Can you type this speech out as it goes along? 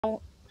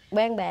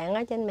Quen bạn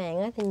ở trên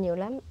mạng á thì nhiều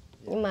lắm,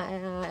 nhưng mà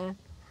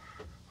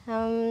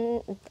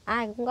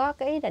ai cũng có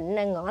cái ý định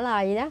là ngỏ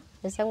lời gì đó,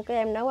 rồi xong cái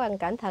em nói hoàn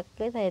cảnh thật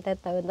cái thì từ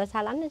từ người ta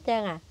xa lánh hết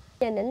trơn à.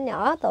 Gia đình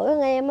nhỏ tuổi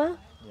hơn em á,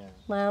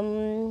 mà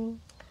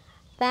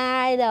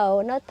tai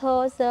đồ nó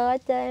thô sơ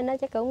hết trơn, nó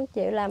chắc cũng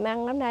chịu làm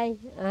ăn lắm đây.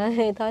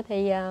 Thôi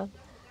thì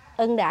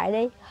ưng đại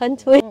đi, hên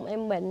xui.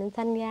 Em bệnh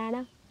sanh ra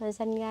đó,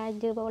 sanh ra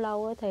chưa bao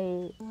lâu á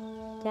thì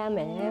cha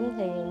mẹ em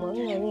thì mỗi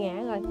người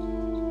ngã rồi.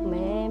 Mẹ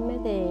em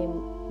thì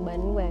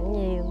bệnh hoạn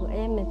nhiều,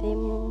 em thì thêm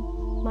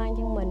mang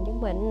trong mình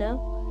chứng bệnh nữa,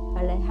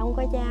 rồi lại không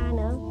có cha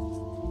nữa,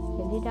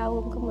 thì đi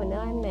đâu cũng có mình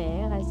ở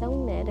mẹ, rồi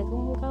sống mẹ thì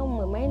cũng có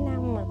mười mấy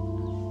năm mà,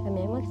 rồi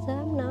mẹ mất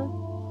sớm nữa,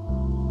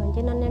 rồi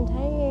cho nên em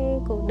thấy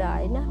cuộc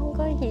đời nó không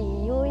có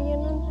gì vui,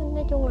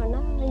 nói chung là nó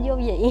vô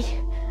vị.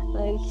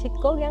 Rồi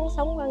cố gắng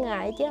sống qua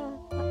ngày chứ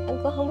em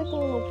cũng không biết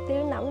mục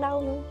tiêu nằm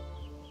đâu nữa.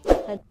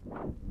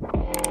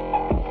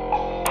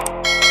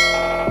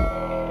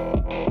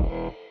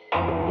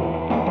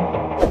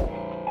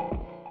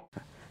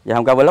 Dạ,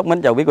 Hồng Ka Vlog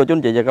mến chào quý cô chú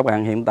anh chị và các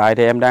bạn. Hiện tại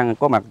thì em đang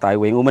có mặt tại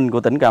huyện U Minh của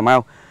tỉnh Cà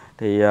Mau.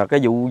 Thì cái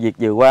vụ việc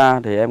vừa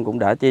qua thì em cũng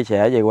đã chia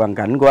sẻ về hoàn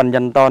cảnh của anh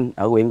Danh Tôn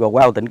ở huyện Gò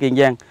Quao, tỉnh Kiên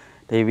Giang.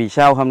 Thì vì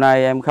sao hôm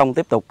nay em không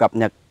tiếp tục cập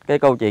nhật cái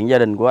câu chuyện gia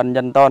đình của anh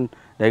Danh Tôn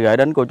để gửi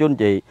đến cô chú anh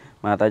chị,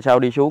 mà tại sao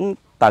đi xuống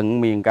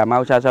tận miền Cà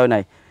Mau xa xôi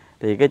này?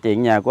 Thì cái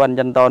chuyện nhà của anh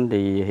Danh Tôn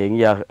thì hiện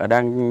giờ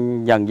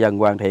đang dần dần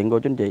hoàn thiện cô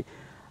chú anh chị.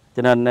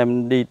 Cho nên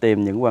em đi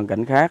tìm những hoàn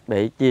cảnh khác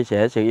để chia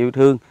sẻ sự yêu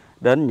thương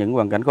đến những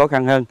hoàn cảnh khó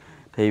khăn hơn.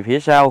 Thì phía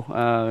sau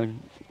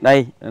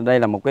đây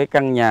là một cái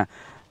căn nhà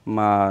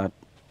mà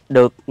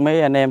được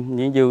mấy anh em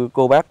như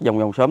cô bác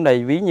vòng xóm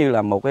đây ví như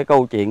là một cái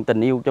câu chuyện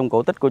tình yêu trong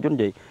cổ tích của chú anh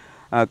chị.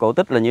 Cổ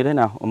tích là như thế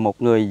nào?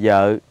 Một người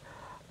vợ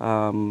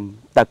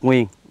tật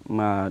nguyền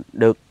mà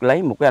được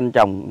lấy một cái anh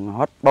chồng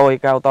hot boy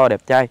cao to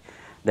đẹp trai.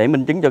 Để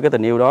minh chứng cho cái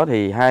tình yêu đó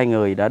thì hai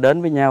người đã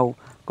đến với nhau,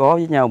 có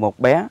với nhau một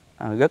bé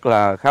rất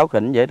là kháu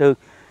khỉnh dễ thương.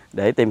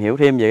 Để tìm hiểu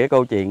thêm về cái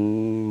câu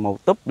chuyện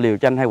một túp liều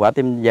tranh hai quả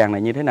tim vàng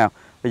này như thế nào,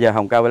 bây giờ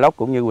Hồng Ka Vlog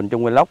cũng như Quỳnh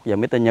Trung Vlog và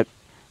Mr. Nhật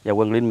và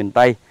Quần Linh miền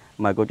Tây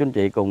mời cô chú anh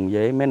chị cùng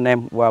với mấy anh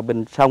em qua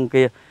bên sông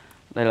kia.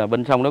 Đây là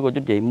bên sông đó cô chú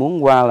anh chị,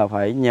 muốn qua là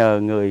phải nhờ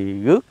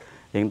người rước.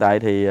 Hiện tại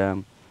thì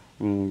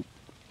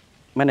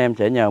mấy anh em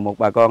sẽ nhờ một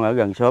bà con ở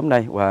gần xóm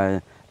đây và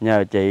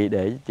nhờ chị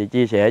để chị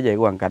chia sẻ về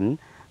hoàn cảnh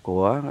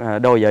của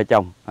đôi vợ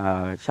chồng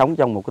sống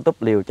trong một cái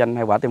túp liều tranh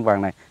hai quả tim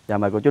vàng này. Và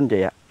mời cô chú anh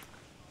chị ạ.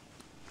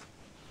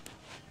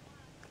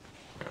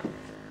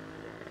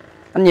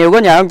 Anh Nhiều có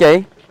nhờ không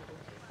chị?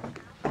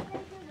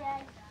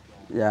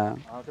 Dạ.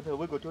 Kính thưa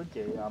quý cô chú anh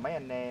chị, mấy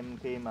anh em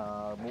khi mà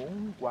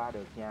muốn qua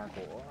được nhà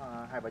của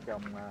hai vợ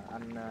chồng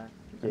anh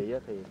chị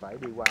thì phải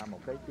đi qua một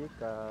cái chiếc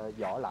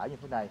giỏ lãi như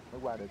thế này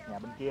mới qua được nhà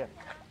bên kia.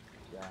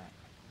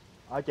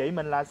 Dạ. Chị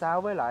mình là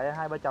sao với lại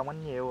hai vợ chồng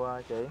anh Nhiều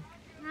chị?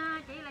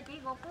 Chị là chị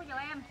ruột của vợ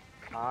em.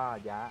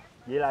 Dạ.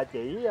 Vậy là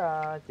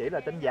chị là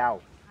tên Giàu.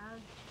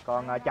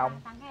 Còn chồng?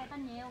 Thằng kia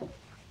tên Nhiều.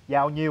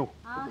 Giàu Nhiều.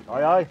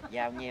 Trời ơi.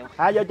 Giàu Nhiều.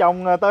 Hai vợ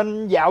chồng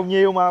tên Giàu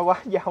Nhiều mà quá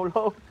giàu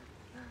luôn.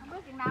 Không biết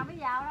chừng nào mới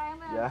giàu đâu em.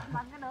 Dạ.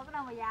 Mình có được cái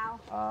đâu mà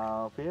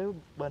giàu. Phía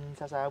bên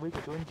xa biết cô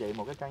chú anh chị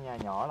một cái căn nhà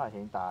nhỏ là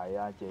hiện tại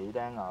chị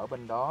đang ở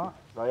bên đó.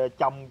 Rồi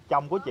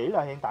chồng của chị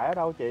là hiện tại ở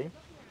đâu chị?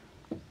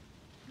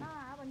 Nó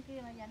ở bên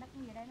kia mà giờ nó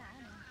cũng về đây nè.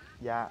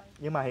 Dạ,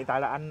 nhưng mà hiện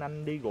tại là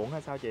anh đi ruộng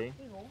hay sao chị?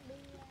 Đi ruộng,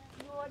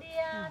 đi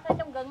tới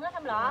trong rừng á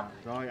thăm lọ.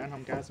 Rồi anh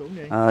Hồng Ka xuống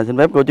đi. Xin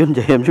phép cô chú anh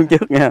chị em xuống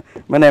trước nha.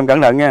 Mấy anh em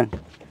cẩn thận nha.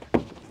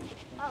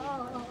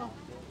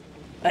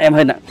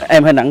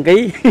 Em hơi nặng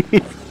ký.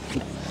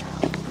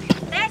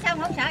 Té xong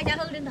không sợ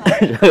cho hư điện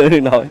thoại. Hư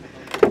điện thoại.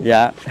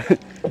 Dạ.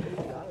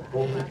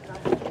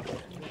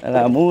 Đây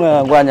là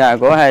muốn qua nhà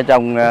của hai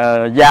chồng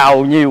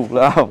giàu nhiều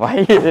là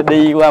phải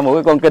đi qua một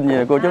cái con kênh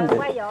như cô chú anh chị.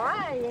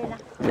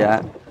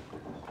 Dạ.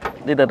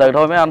 Đi từ từ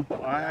thôi mấy anh.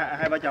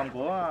 Hai vợ chồng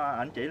của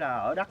anh chị là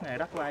ở đất này,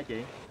 đất của ai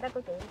chị? Đất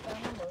của chị, cho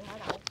nó mượn ở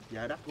đậu.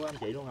 Dạ, đất của anh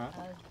chị luôn hả?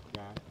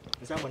 Dạ.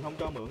 Sao mình không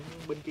cho mượn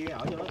bên kia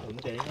ở cho nó thuận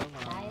tiện hơn mà?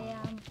 Tại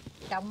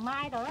chồng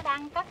mai rồi nó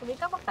đang bị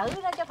có bất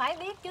tử đó, chứ phải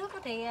biết trước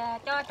thì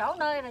cho chỗ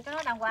nơi rồi cho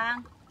nó đàng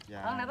hoàng.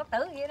 Dạ. Còn này bất tử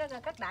vậy đó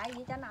rồi cất đại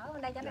gì cho nó ở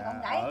bên đây cho nó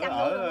còn gãy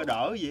ở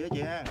đỡ gì hết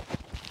chị ha.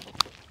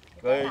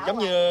 Rồi giống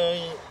như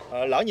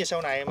lỡ như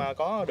sau này mà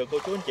có được cô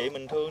chú anh chị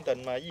mình thương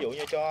tình mà ví dụ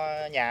như cho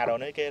nhà đồ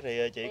nơi kia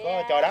thì chị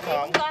có cho đất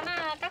không? Cho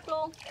nó cắt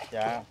luôn.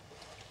 Dạ.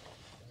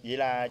 Vậy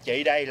là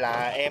chị đây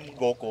là em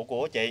ruột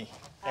của chị,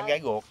 em gái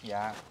ruột.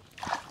 Dạ.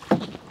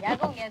 Dạ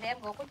con về thì em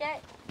ruột của chế.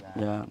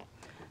 Dạ.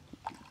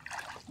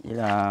 Vậy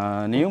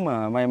là nếu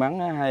mà may mắn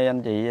hai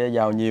anh chị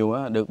giàu nhiều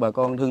được bà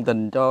con thương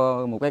tình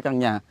cho một cái căn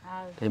nhà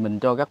thì mình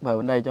cho cắt vào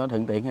bên đây cho nó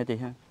thuận tiện ha chị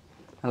ha?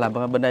 Hay là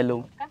bên đây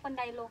luôn? Cắt bên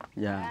đây luôn.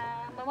 Dạ.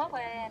 Mai mốt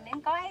nếu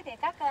có ấy thì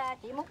cắt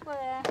chỉ múc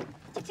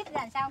xích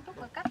ra làm sao chút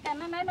rồi cắt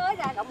nó nói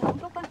ra rộng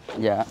chút á.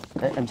 Dạ.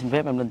 Để em xin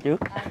phép em lên trước.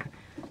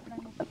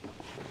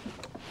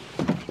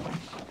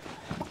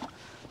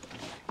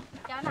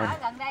 Cho nó ở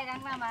gần đây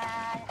đang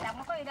mà chồng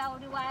nó có đi đâu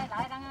đi qua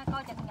lại đang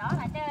coi chừng nhỏ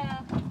lại chứ.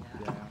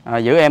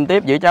 Giữ em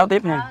tiếp, giữ cháu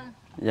tiếp ha.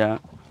 Dạ.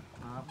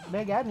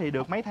 Bé gái thì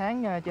được mấy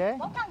tháng nha chế?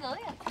 4 tháng rưỡi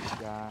rồi.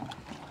 Dạ.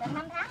 Gần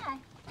 5 tháng rồi.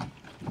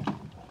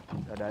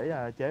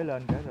 để chế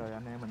lên cái rồi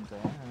anh em mình sẽ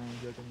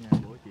vô trong nhà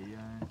của chị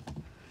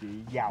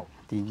Giàu.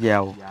 Chị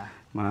Giàu. Dạ.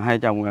 Mà hai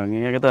chồng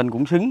nghe cái tên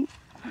cũng xứng.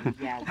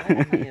 Giàu có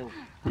nhiều.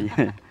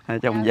 Hai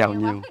chồng giàu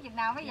nhiều. Chừng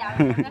nào mới giàu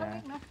Dạ. không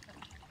biết nữa.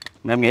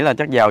 Mà em nghĩ là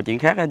chắc giàu chuyện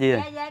khác hả chị?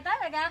 Về tới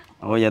rồi kìa.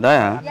 Ồ, về tới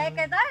hả? Về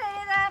kìa tới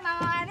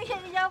mà đi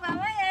vô mà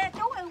mấy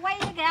chú này quay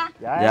kìa.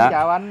 Dạ, Dạ. em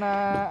chào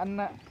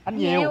anh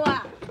Nhiều.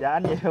 À. Dạ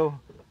anh Nhiều.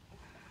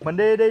 Mình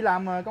đi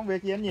làm công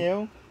việc gì anh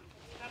Nhiều?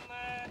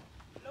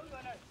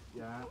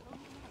 Dạ.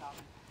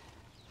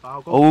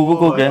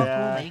 Cua kìa.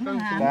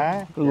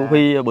 Đá. Có ngô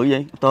phi bự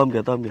vậy, tôm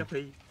kìa.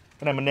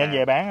 Cái này mình đem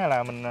về bán hay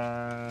là mình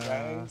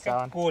sao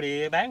anh? Cua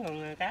thì bán,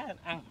 còn cá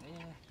ăn.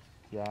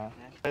 Dạ.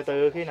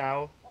 Từ khi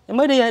nào? Em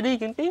mới đi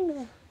chuyện tiếng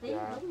nữa.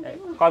 Dạ.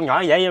 Con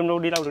nhỏ vậy em đâu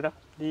đi đâu được đâu.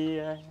 Đi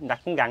đặt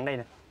gần đây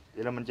nè.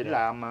 Vậy là mình chỉ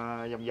làm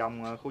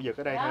vòng khu vực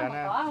ở đây thôi anh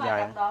á. Đó, Dạ.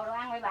 trồng đồ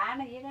ăn bậy bạ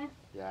nó vậy đó.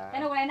 Dạ.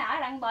 Cái nuôi đây nó ở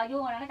đằng bờ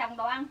vuông rồi nó trồng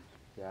đồ ăn.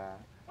 Dạ.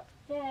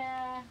 Chứ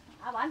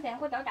ở bển thì không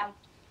có chỗ trồng.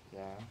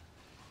 Dạ.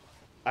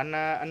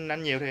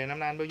 Anh Nhiều thì năm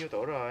nay anh bao nhiêu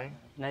tuổi rồi?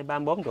 Nay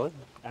 34 tuổi.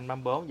 Anh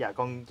 34. Dạ,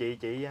 còn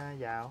chị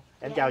Giàu.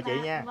 Em chào chị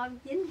nha.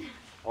 39.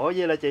 Ủa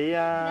vậy là chị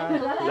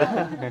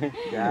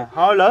dạ,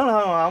 thôi lớn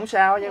hơn mà không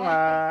sao, nhưng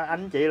mà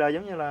anh chị là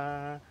giống như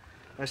là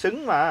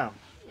xứng mà.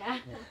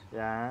 Dạ.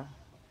 Dạ.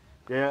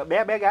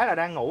 Vậy bé gái là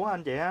đang ngủ hả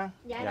anh chị ha?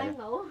 Dạ đang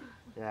ngủ.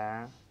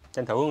 Dạ.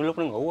 Tranh thủ lúc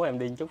nó ngủ em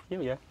đi chút xíu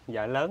vậy.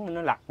 Giờ lớn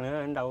nó lặt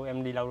nữa, đâu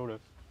em đi đâu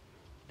được.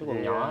 Lúc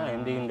còn nhỏ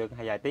em đi được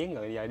vài tiếng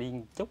rồi, giờ đi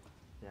chút.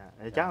 Dạ.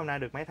 Vậy cháu hôm nay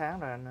được mấy tháng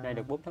rồi anh? Nay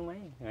được 4 tháng mấy,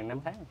 gần 5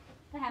 tháng.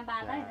 Tới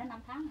 23 tới đến 5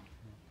 tháng rồi.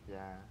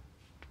 Dạ.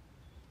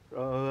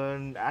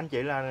 Rồi, anh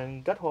chị là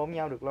kết hôn với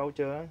nhau được lâu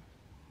chưa?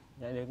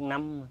 Dạ được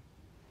 5.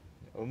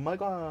 Mới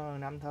có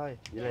 5 thôi.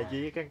 Vậy là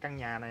chỉ cái căn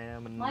nhà này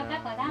mình Mới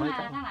cất rồi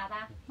tháng nào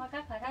ta? Mới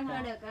cất rồi tháng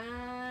nào? Được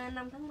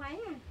 5 tháng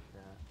mấy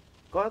à.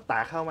 có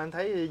tạc không? Anh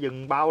thấy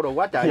dừng bao đồ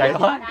quá trời Dạ vậy.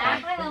 có. Tạc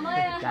đấy rồi mới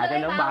Dạ, cái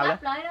nấm bao đó.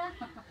 lại đó.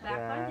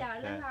 Đặt bánh giờ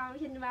lớn bao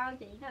xin bao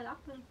chị cho lót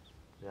luôn.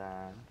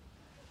 Dạ.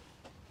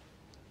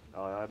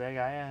 Rồi ơi, bé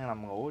gái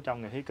nằm ngủ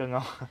trong người thấy cưng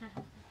không?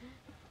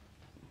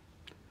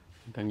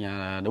 Căn nhà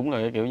là đúng là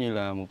cái kiểu như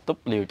là một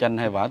túp liều tranh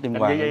hay vả tim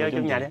vàng.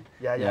 Trong nhà đi.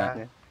 Dạ dạ.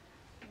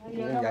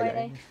 Dạ.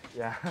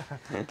 Dạ.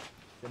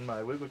 Xin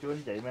mời quý cô chú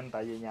anh chị bên,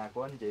 tại vì nhà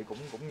của anh chị cũng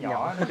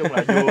nhỏ, nói chung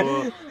là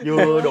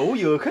vừa đủ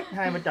vừa khích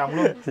hai bên chồng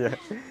luôn.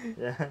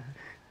 Dạ.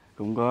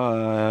 Cũng có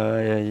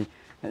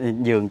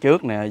giường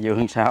trước nè,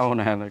 giường sau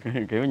nè, là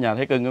kiểu nhà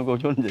thấy cưng của cô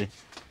chú anh chị.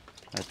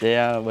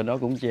 Che bên đó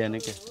cũng che nữa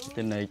kìa.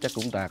 Trên này chắc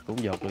cũng tạc,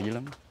 cũng dột rồi dữ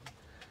lắm.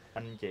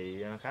 Anh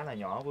chị khá là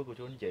nhỏ với cô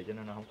chú anh chị cho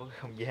nên là không có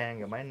không gian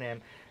rồi mấy anh em.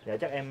 Dạ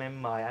chắc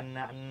em mời anh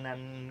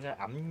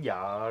ẵm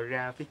vợ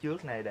ra phía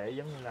trước này để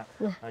giống như là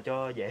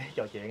cho dễ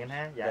trò chuyện anh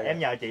ha. Dạ em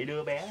nhờ chị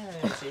đưa bé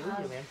xíu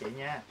giùm em chị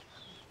nha.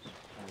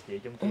 Chị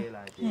trong kia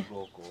là chị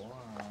ruột của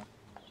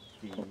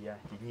chị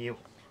Nhiêu.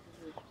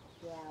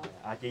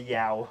 Chị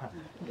Giàu.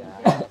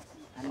 Dạ.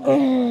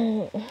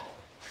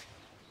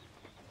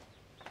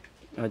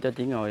 Rồi cho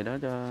chị ngồi đó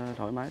cho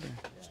thoải mái thôi.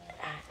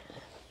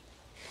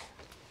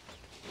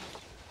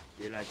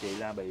 Vậy là chị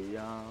là bị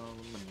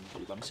mình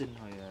bị bẩm sinh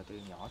hồi từ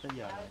nhỏ tới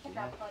giờ chị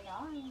ha.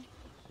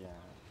 Dạ.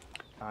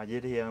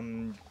 Vậy thì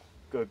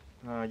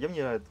giống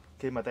như là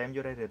khi mà tụi em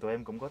vô đây thì tụi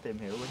em cũng có tìm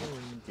hiểu với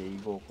chị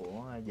ruột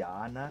của vợ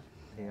anh á.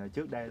 Thì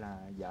trước đây là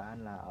vợ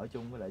anh là ở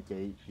chung với lại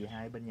chị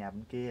hai bên nhà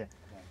bên kia.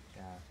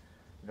 Dạ.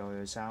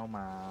 Rồi sao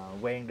mà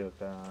quen được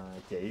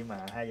chị mà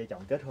hai vợ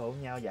chồng kết hôn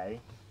với nhau vậy?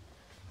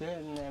 Chứ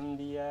em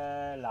đi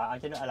làm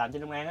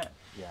trên Long An á.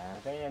 Dạ.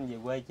 Cái em về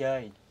quê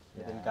chơi.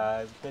 Dạ. Tình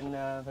cờ trên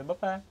Facebook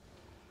á,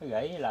 nó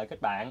gửi lời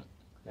kết bạn.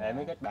 Rồi em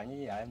mới kết bạn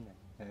với vợ em nè.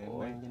 Rồi em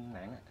quen trên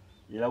mạng á.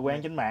 Vậy là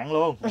quen trên mạng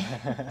luôn.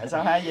 Tại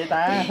sao hay vậy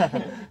ta?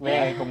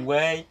 Quen cùng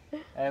quê.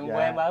 Em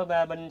quen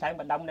ở bên xã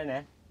Bạch Đông đây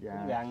nè. Dạ.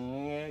 Cũng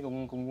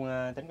gần cùng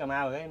tỉnh Cà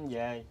Mau rồi em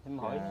về, em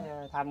hỏi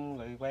thăm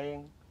rồi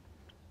quen.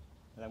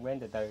 Làm quen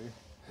từ từ.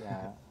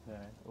 Dạ.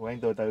 Quen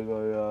từ từ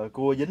rồi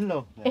cua dính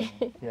luôn.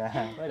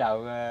 Dạ. Mới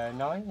đầu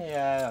nói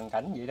hoàn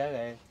cảnh vậy đó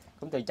thì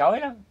cũng từ chối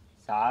lắm,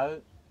 sợ,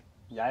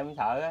 vợ em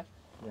sợ á.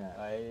 Dạ.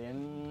 Rồi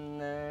em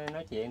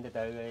nói chuyện từ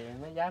từ rồi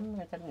mới dám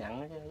chấp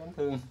nhận, dám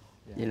thương.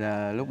 Vậy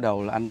là lúc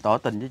đầu là anh tỏ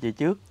tình với chị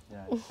trước.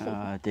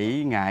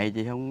 Chị ngại,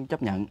 chị không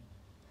chấp nhận.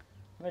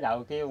 Mới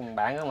đầu kêu bằng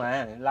bạn không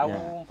à, lâu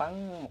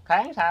khoảng 1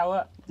 tháng sau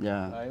á.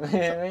 Dạ. Rồi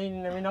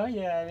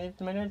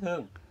mới nói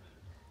thương.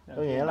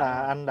 Có nghĩa là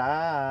anh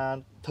đã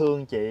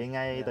thương chị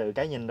ngay từ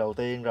cái nhìn đầu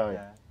tiên rồi.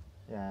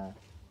 Dạ.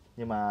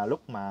 Nhưng mà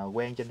lúc mà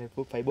quen trên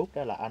Facebook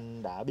đó là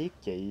anh đã biết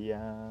chị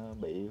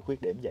bị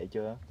khuyết điểm vậy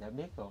chưa? Dạ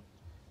biết rồi.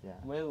 Dạ.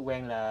 Mới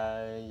quen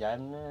là vợ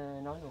em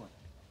nói luôn.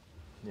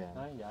 Dạ.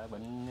 Nói vợ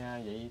bệnh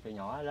vậy từ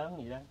nhỏ lớn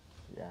gì đó.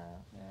 Dạ.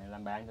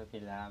 Làm bạn thôi thì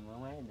làm,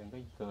 không ấy đừng có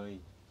cười.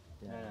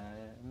 Dạ.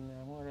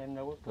 Em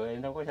đâu có cười,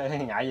 em đâu có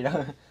ngại gì đâu.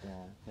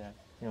 Dạ. Dạ.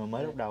 Nhưng mà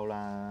mới lúc đầu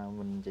là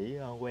mình chỉ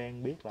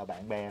quen biết là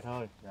bạn bè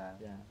thôi. Dạ.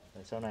 Dạ.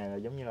 Rồi sau này là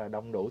giống như là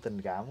đông đủ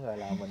tình cảm rồi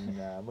là mình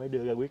mới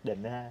đưa ra quyết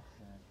định đó ha.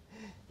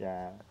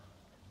 Dạ.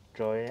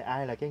 Rồi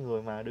ai là cái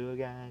người mà đưa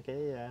ra cái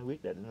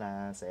quyết định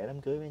là sẽ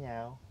đám cưới với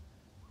nhau?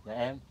 Dạ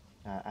em.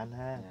 Anh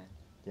ha.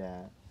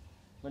 Dạ.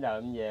 Mới đầu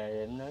em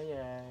về em nói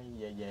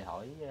về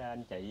hỏi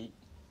anh chị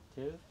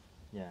trước.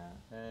 Dạ.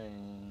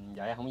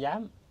 Vợ em không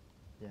dám.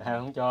 Dạ.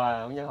 Không cho,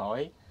 không dám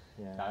hỏi.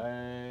 Dạ. Sợ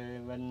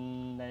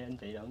bên đây anh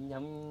chị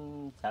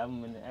không sợ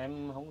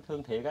em không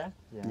thương thiệt á.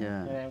 Dạ.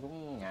 Dạ. Nên em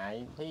cũng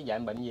ngại. Thấy vợ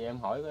em bệnh gì em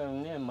hỏi,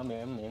 nếu em mở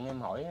miệng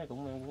em hỏi em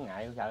cũng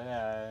ngại, sợ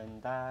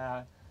người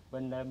ta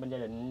bên gia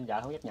đình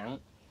vợ không chấp nhận.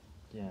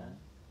 Dạ.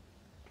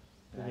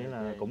 Có nghĩa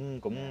là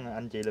cũng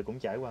anh chị là cũng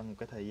trải qua một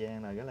cái thời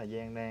gian là rất là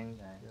gian nan,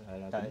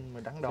 là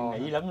cũng đắn đo.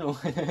 Nghĩ lắm luôn.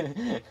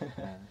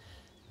 À.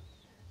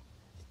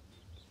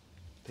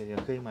 Thì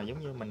khi mà giống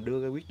như mình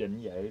đưa cái quyết định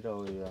vậy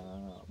rồi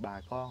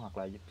bà con hoặc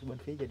là bên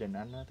phía gia đình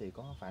anh thì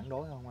có phản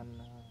đối không anh?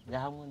 Dạ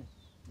không anh.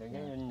 Đừng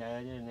cái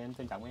em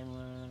tôn trọng em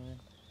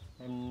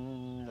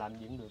làm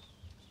gì cũng được.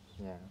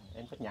 Dạ.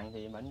 Em chấp nhận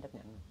thì vẫn chấp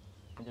nhận.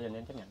 Gia đình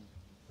em chấp nhận.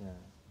 Dạ.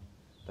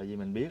 Tại vì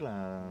mình biết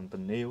là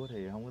tình yêu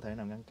thì không có thể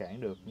nào ngăn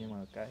cản được, nhưng mà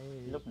cái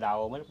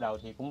mấy lúc đầu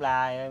thì cũng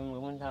em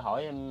cũng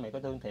hỏi em mày có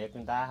thương thiệt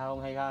người ta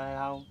không hay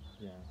không.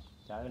 Dạ.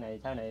 Trời này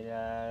sau này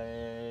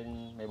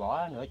mày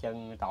bỏ nửa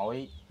chừng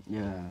tội.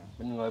 Dạ.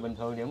 Người bình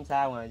thường thì không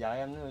sao, mà vợ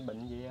em nó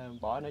bệnh gì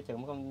bỏ nửa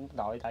chừng không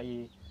tội. Tại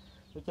vì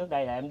lúc trước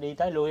đây là em đi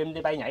tới lui, em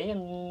đi bay nhảy em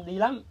đi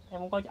lắm, em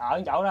không có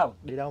ở chỗ đâu.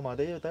 Đi đâu mà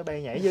tới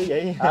bay nhảy dữ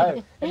vậy?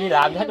 Em đi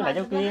làm hết này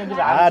chỗ kia, em đi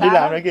làm đi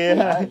làm này kia.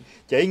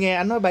 Chị nghe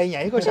anh nói bay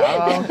nhảy có sợ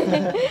không?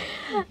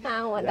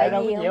 Không, mà Dạ, tại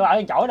đâu vì có chịu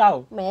ở chỗ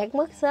đâu. mẹ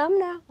mất sớm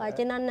đó, rồi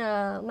cho nên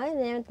là mấy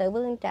anh em tự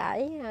bươn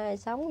trải,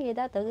 sống gì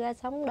đó, tự ra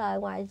sống đời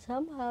ngoài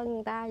sớm hơn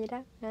người ta vậy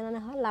đó, cho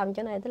nên hết làm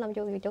chỗ này tới làm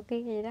chỗ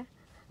kia gì đó.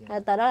 Từ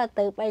đó là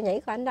từ bay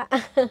nhảy của anh đó.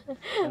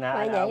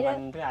 Bay nhảy đó.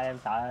 Anh thứ hai em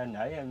sợ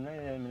nể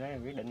em nói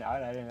quyết định ở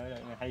lại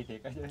hay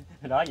thiệt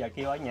đó. Giờ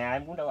kêu ở nhà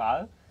em cũng đâu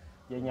ở,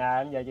 về nhà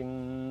em về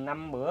chừng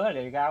 5 bữa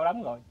thì cao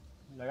lắm rồi,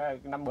 là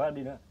 5 bữa em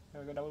đi nữa,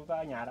 đâu có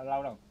ở nhà đâu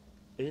lâu đâu.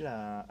 Ý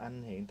là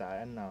anh hiện tại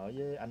anh ở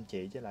với anh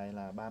chị với lại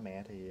là ba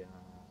mẹ thì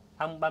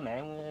Không, ba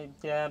mẹ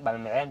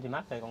em thì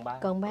mất rồi,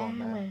 còn ba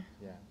mà.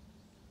 Dạ.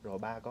 Rồi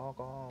ba có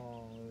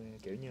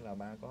kiểu như là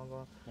ba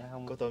có dạ,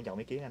 không. có tôn trọng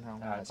ý kiến anh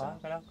không? Có sao?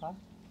 cái đó có.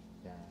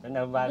 Dạ.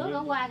 Bước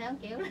không qua thì không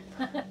chịu.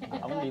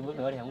 Ông đi bước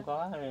nữa thì không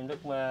có. Lúc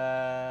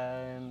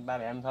ba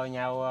mẹ em thôi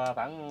nhau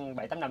khoảng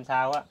 7-8 năm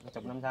sau á,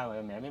 chục năm sau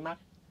rồi mẹ mới mất.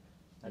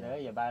 Rồi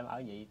tới giờ ba em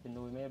ở vậy tôi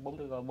nuôi mấy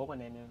bốn anh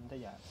em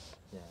tới giờ.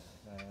 Dạ.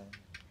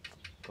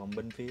 Còn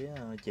bên phía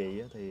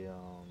chị thì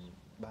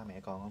ba mẹ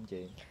còn không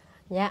chị?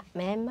 Dạ,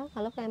 mẹ em mất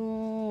là lúc em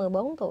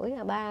 14 tuổi,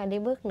 là ba đi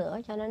bước nữa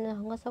cho nên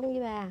không có sống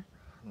với ba.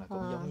 Là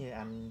cũng giống như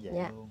anh vậy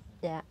dạ. luôn.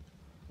 Dạ.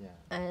 Dạ.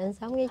 Anh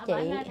sống với chị.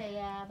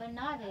 Bên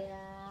nó thì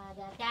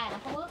cha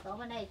không có bước, còn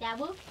bên đây thì cha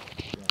bước.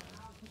 Dạ.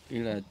 Ý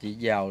là chị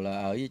giàu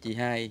là ở với chị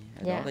hai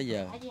ở Dạ. đó tới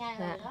giờ. Ở chị hai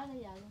rồi đó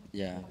tới giờ.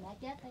 Dạ. Đã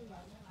chết tới giờ.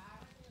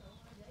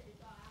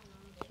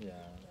 Dạ.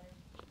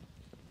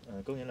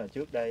 Có nghĩa là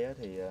trước đây á,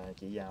 thì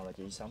chị giàu là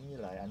chị sống với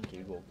lại anh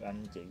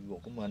chị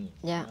ruột của mình.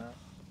 Dạ. Đó.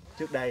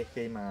 Trước đây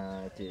khi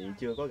mà chị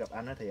chưa có gặp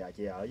anh á, thì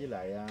chị ở với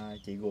lại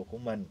chị ruột của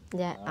mình.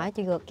 Dạ. Đó. Ở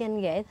chị ruột với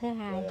anh rể thứ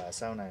hai. Rồi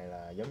sau này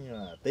là giống như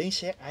là tiếng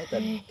sét ái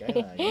tình,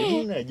 cái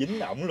là dính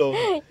ổng luôn.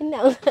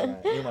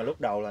 Nhưng mà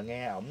lúc đầu là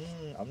nghe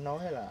ổng nói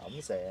là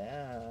ổng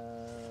sẽ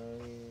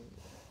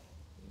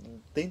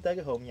tiến tới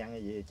cái hôn nhân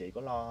như vậy thì chị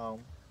có lo không?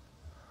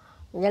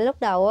 Dạ, lúc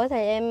đầu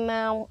thì em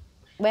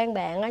quen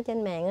bạn ở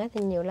trên mạng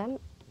thì nhiều lắm.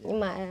 Nhưng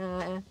mà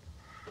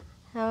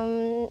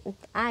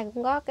ai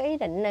cũng có cái ý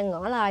định là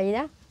ngỏ lời gì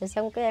đó. Rồi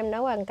xong cái em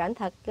nói hoàn cảnh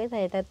thật, cái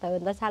thì từ từ người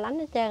ta xa lánh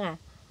hết trơn à.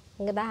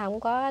 Người ta không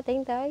có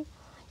tiến tới.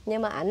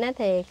 Nhưng mà ảnh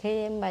thì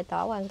khi em bày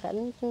tỏ hoàn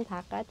cảnh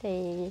thật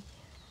thì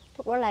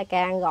lúc đó là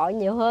càng gọi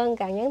nhiều hơn,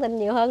 càng nhắn tin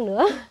nhiều hơn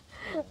nữa.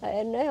 Rồi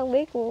em nói không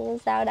biết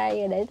sao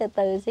đây, để từ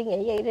từ suy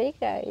nghĩ vậy riết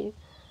rồi.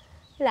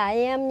 Với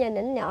lại em nhìn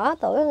ảnh nhỏ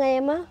tuổi hơn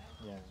em á.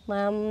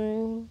 Mà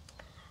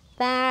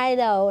tay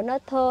đồ nó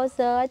thô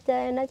sơ hết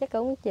trơn, nó chắc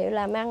cũng chịu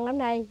làm ăn lắm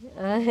đây.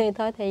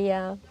 Thôi thì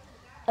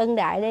ân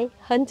đại đi,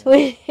 hên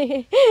xui.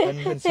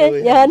 Hên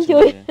xui. Dạ, hên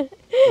xui.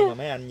 Nhưng mà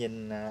mấy anh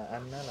nhìn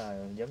anh đó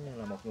là giống như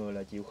là một người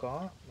là chịu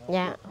khó.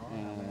 Dạ.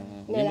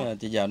 Nếu mà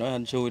chị giàu nói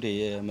hên xui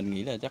thì mình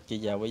nghĩ là chắc chị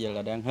giàu bây giờ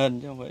là đang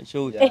hên chứ không phải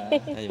xui. Dạ.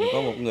 Thì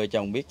có một người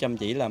chồng biết chăm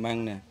chỉ làm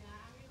ăn nè.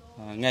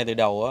 Ngay từ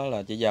đầu á,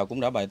 là chị giàu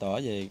cũng đã bày tỏ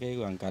về cái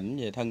hoàn cảnh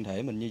về thân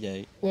thể mình như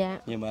vậy. Dạ.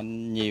 Nhưng mà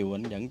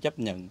anh vẫn chấp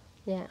nhận.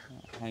 Dạ.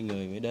 Hai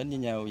người mới đến với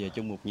nhau về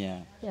chung một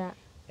nhà. Dạ.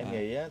 Em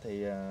nghĩ á,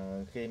 thì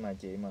khi mà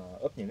chị mà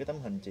up những cái tấm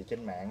hình chị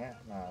trên mạng á,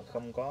 mà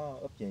không có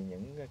up về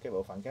những cái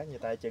bộ phận khác như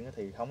tay chân á,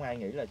 thì không ai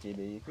nghĩ là chị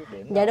bị khuyết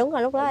điểm. Dạ đúng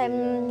rồi, lúc đó em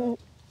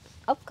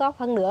up có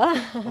phân nửa.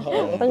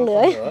 Phân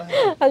nửa.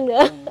 Phân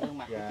nửa.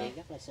 Dạ. Chị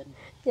rất là xinh.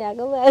 Dạ,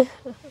 cảm ơn.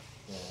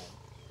 Dạ.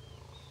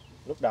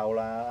 Lúc đầu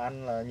là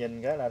anh là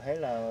nhìn cái là thấy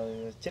là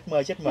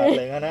chết mệt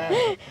liền anh á.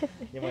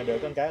 Nhưng mà được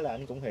con cái là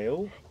anh cũng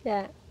hiểu.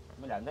 Dạ.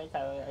 Mới đầu thấy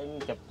sao em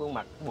chụp khuôn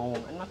mặt buồn,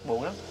 ánh mắt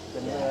buồn lắm.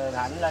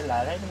 Là ảnh lên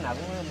là thấy lúc nào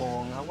cũng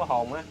buồn, không có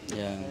hồn á.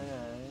 Dạ.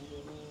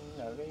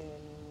 Rồi cái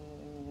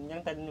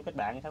nhắn tin kết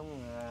bạn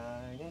xong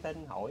nhắn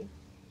tin hỏi.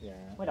 Dạ.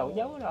 Mới đầu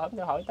giấu rồi hôm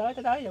hỏi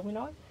tới rồi mới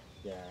nói.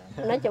 Dạ.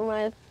 Nói chung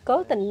là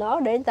cố tình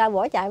nói để người ta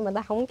bỏ chạy mà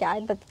ta không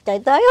chạy, ta chạy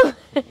tới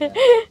không.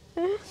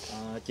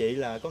 Dạ. Chị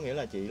là có nghĩa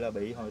là chị là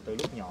bị hồi từ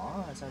lúc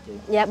nhỏ hay sao chị?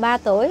 Dạ 3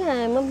 tuổi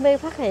mới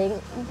phát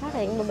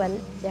hiện bị bệnh.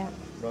 Dạ.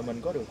 Rồi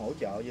mình có được hỗ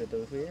trợ gì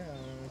từ phía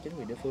chính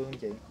quyền địa phương không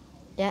chị?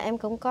 Dạ em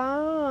cũng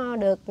có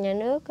được nhà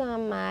nước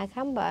mà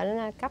khám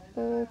bệnh cấp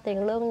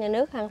tiền lương nhà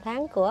nước hàng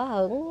tháng của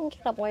hưởng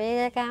chất độc màu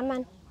da cam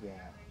anh.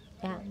 Dạ.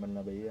 Dạ. Mình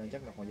là bị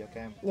chất độc màu da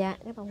cam. Dạ,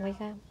 chất độc màu da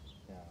cam.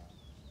 Dạ.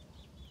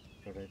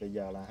 Rồi bây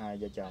giờ là hai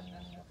vợ chồng,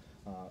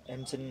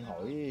 em xin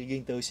hỏi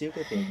riêng tư xíu,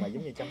 cái việc mà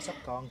giống như chăm sóc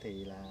con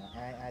thì là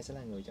ai sẽ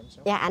là người chăm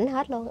sóc? Dạ ảnh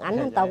hết luôn, ảnh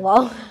không toàn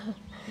bộ.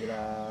 Vậy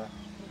là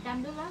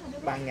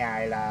ban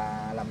ngày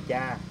là làm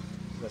cha,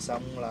 rồi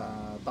xong là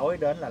tối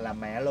đến là làm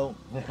mẹ luôn.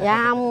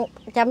 Dạ không,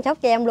 chăm sóc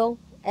cho em luôn.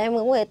 Em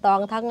cũng về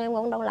toàn thân, em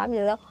cũng đâu làm gì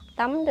đâu.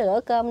 Tắm rửa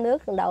cơm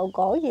nước đầu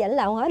cổ gì ảnh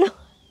làm hết luôn.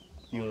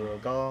 Vừa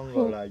con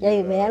rồi là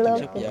vừa mẹ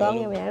luôn, vừa con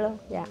luôn. như mẹ luôn.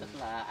 Dạ. Tức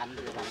là anh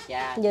vừa làm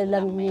cha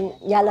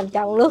Vừa làm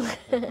chồng luôn.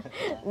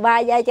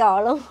 3 vai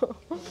trò luôn.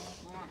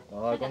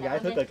 Rồi con gái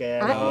thức rồi kìa.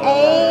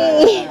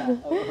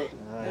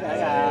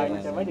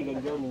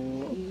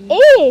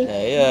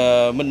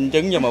 Để minh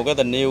chứng cho một cái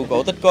tình yêu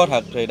cổ tích có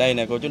thật thì đây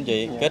nè cô chú anh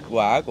chị, kết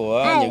quả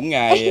của những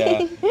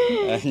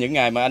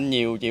ngày mà anh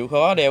nhiều chịu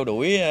khó đeo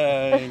đuổi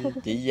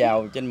chị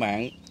giàu trên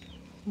mạng.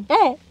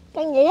 Ê,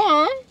 con vậy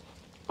hả?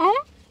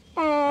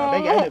 Bé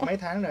gái được mấy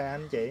tháng rồi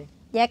anh chị?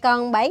 Dạ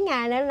còn 7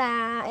 ngày nữa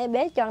là em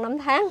bé tròn 5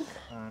 tháng.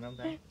 5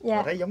 tháng. Dạ.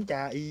 Mà thấy giống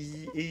cha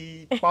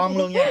y pon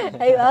luôn nha.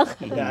 Y ơn.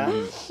 Dạ.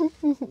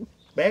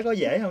 Bé có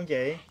dễ không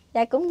chị?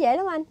 Dạ cũng dễ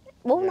lắm anh.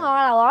 Bú no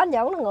là bỏ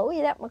dẫn nó ngủ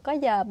vậy đó, mà có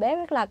giờ bé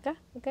biết lật á,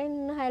 cái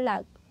nó hay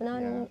lật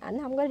nên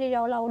ảnh không có đi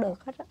đâu lâu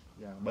được hết á.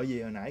 Dạ, bởi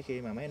vì hồi nãy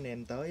khi mà mấy anh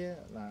em tới á,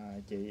 là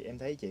em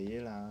thấy chị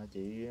là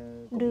chị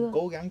Đưa.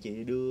 cố gắng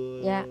chị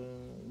đưa Dạ.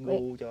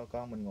 ngu cho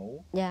con mình ngủ.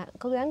 Dạ,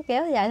 cố gắng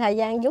kéo dài thời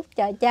gian giúp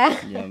chờ cha.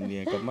 Giờ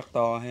cặp mắt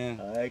to ha.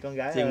 Trời ơi con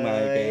gái Xuyên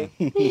mày ơi.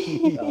 kìa.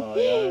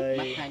 Trời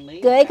ơi.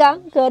 Cười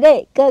con, cười đi,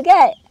 cười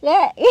cái.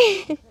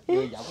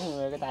 Đưa giọng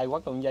cái tay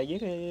quất còn dây viết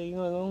cái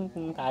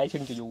tay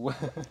sưng chù dù.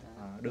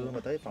 Đưa mà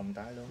tới phòng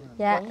tay luôn.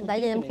 Dạ,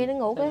 tại vì khi nó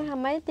ngủ cái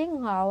mấy tiếng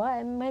đồng hồ á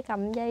em mới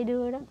cầm dây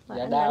đưa đó.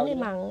 Dạ, Anh đi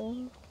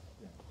mặn.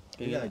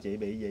 Ý là chị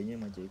bị vậy nhưng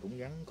mà chị cũng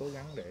cố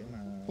gắng để mà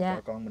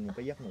cho con mình một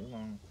cái giấc ngủ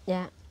ngon.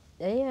 Dạ,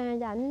 để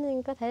cho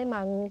ảnh có thể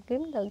mần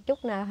kiếm được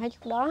chút nào hay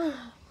chút đó.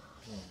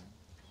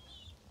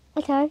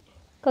 Ôi trời,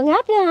 còn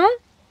ngáp nữa hả?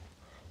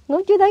 Ngủ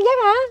chưa tới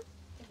giấc hả?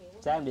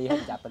 Sáng em đi hết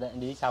chập rồi đó, em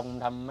đi xong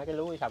thăm mấy cái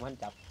lúa xong hết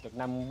chập được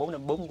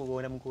 4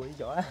 cua 5 cua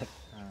chỗ á.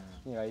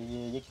 Rồi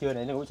giấc trưa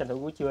này nó cũng tranh thủ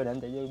buổi trưa để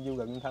em chạy vô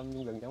gần thăm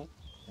vô gần giống.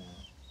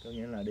 Có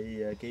nghĩa là đi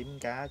kiếm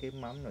cá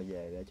kiếm mắm rồi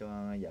về để cho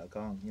vợ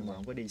con, nhưng mà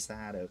không có đi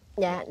xa được.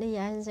 Dạ, đi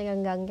vậy sẽ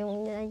gần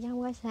trong đây chứ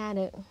không có xa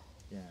được.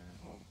 Dạ.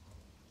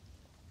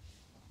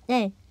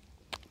 Nè,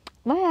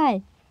 bói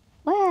ơi,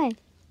 bói ơi,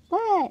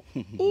 bói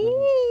ơi.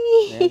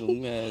 Bé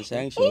cũng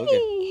sáng sủa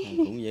kìa,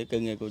 cũng dễ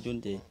cưng nha cô chú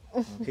anh chị.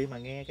 Khi mà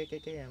nghe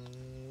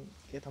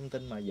cái thông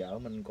tin mà vợ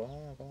mình có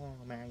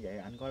mang vậy,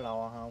 anh có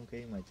lo không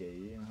khi mà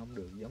chị không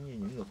được giống như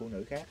những người phụ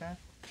nữ khác á?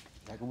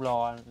 Dạ cũng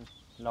lo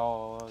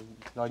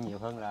nhiều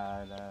hơn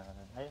là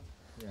thấy.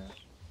 Dạ.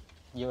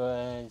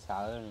 Vừa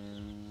sợ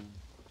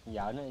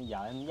vợ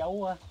em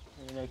giấu á,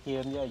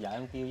 kêu em vợ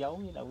em kêu giấu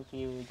chứ đâu có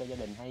kêu cho gia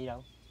đình hay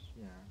đâu.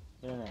 Dạ.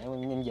 Cho nên là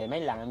em về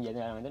mấy lần em về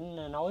là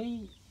tính nói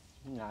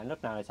là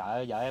lúc nào là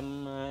sợ vợ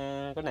em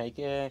cái này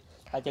kia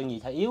tay chân gì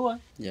thay yếu á.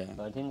 Dạ.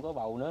 Rồi thêm có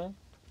bầu nữa.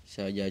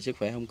 Sợ giờ sức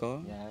khỏe không có.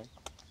 Dạ.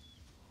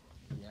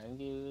 Vợ em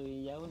kêu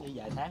giấu đi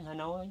vài tháng hả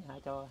nói hả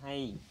cho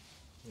hay.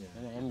 Dạ.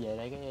 Nên là em về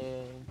đây cái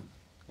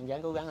em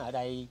gắng cố gắng ở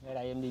đây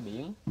em đi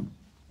biển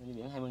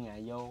 20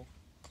 ngày vô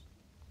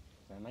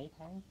rồi mấy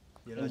tháng.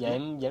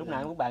 Em về lúc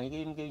nào em cũng bàn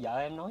em kêu vợ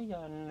em nói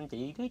cho anh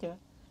chị cưới chưa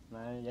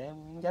mà vậy em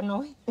không dám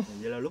nói.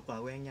 Vậy là lúc mà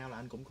quen nhau là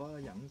anh cũng có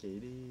dẫn chị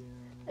đi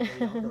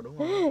đó rồi đúng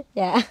không?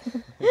 Dạ.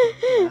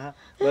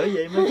 Bởi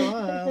vậy mới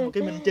có một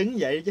cái minh chứng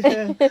vậy chứ.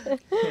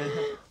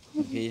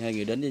 Khi hai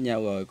người đến với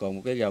nhau rồi còn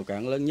một cái rào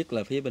cản lớn nhất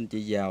là phía bên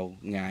chị giàu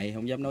ngại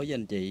không dám nói với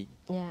anh chị.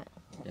 Dạ.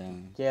 Dạ.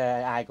 Chứ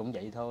ai cũng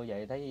vậy thôi,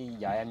 vậy thấy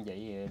vợ em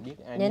vậy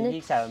biết ai Dạ,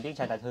 biết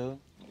sao ta thương.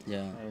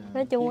 Dạ.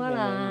 Nói chung á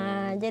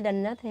là gia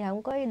đình đó thì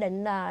không có ý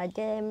định là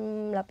cho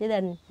em lập gia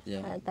đình.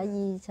 Dạ. Tại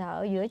vì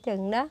sợ giữa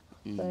chừng đó.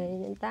 Rồi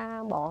người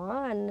ta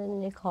bỏ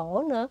anh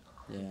khổ nữa.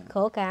 Dạ.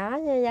 Khổ cả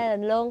gia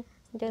đình luôn.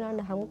 Cho nên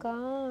là không có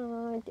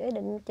ý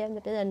định cho em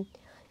lập gia đình.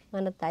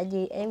 Mà là tại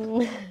vì em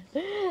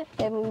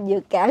em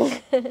vượt cạn.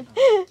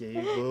 Chị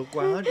vượt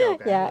qua hết rào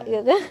cản. Dạ,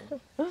 vượt á.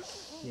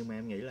 Nhưng mà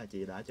em nghĩ là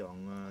chị đã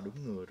chọn đúng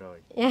người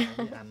rồi. Dạ.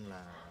 Với anh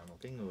là một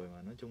cái người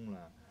mà nói chung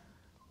là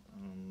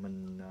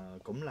mình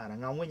cũng là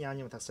đàn ông với nhau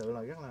nhưng mà thật sự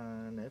là rất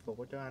là nể phục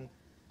ở cho anh.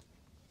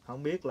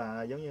 Không biết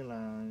là giống như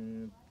là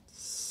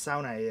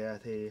sau này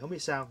thì không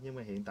biết sao, nhưng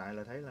mà hiện tại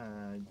là thấy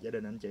là gia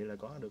đình anh chị là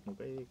có được một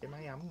cái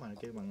mái ấm mà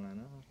kêu bằng là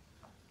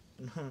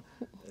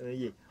cái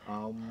gì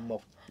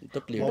một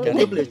Túp liều một chanh.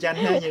 túp liều chanh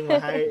ha, nhưng mà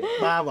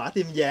 3 quả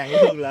tim vàng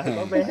luôn là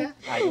có bé.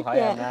 Ai cũng hỏi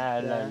em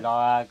là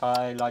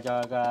lo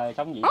cho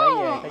sống gì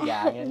tới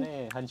già nghe nó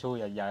hên xui,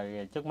 rồi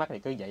giờ trước mắt thì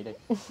cứ vậy đi.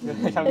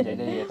 Sống vậy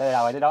đi tới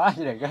đâu tới đó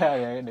chứ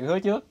đừng hứa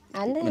trước.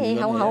 Ảnh thì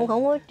không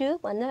có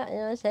trước mà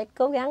nó sẽ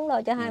cố gắng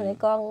lo cho hai mẹ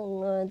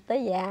con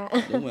tới già.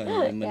 Đúng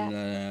rồi, mình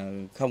là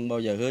không bao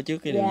giờ hứa trước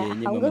cái điều gì,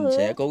 nhưng mà mình hứa.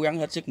 sẽ cố gắng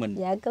hết sức mình.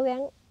 Dạ cố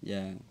gắng.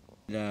 Dạ.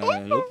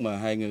 Lúc mà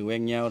hai người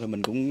quen nhau thì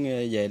mình cũng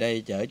về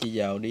đây chở chị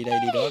vào đi đây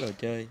đi đó rồi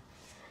chơi.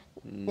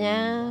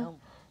 Dạ.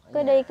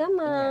 Có đi có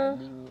mà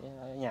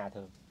ở nhà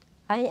thường.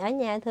 Ở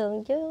nhà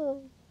thường chứ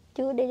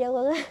chưa đi đâu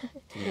á.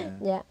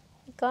 Dạ.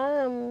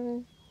 Có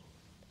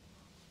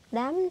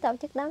tổ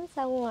chức đám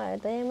xong rồi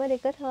tụi em mới đi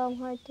kết hôn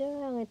thôi, chứ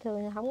người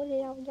thường thì không có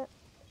đi đâu chứ.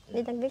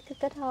 Đi đăng ký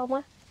kết hôn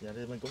á. Dạ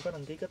thì mình cũng có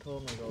đăng ký kết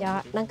hôn rồi.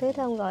 Dạ, đăng ký kết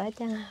hôn rồi hết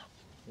trơn.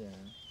 Dạ.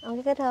 Đăng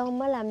ký kết hôn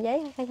mới làm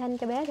giấy khai sinh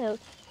cho bé được.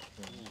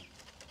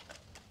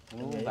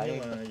 Em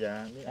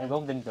cũng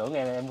không tin tưởng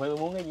em phải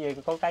muốn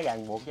có cái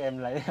ràng buộc cho em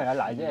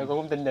lại chứ em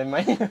cũng không tin em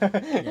mấy.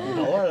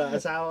 Ủa là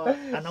sao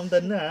anh không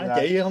tin hả? Dạ.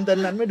 Chị không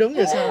tin anh mới đúng,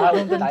 vậy sao anh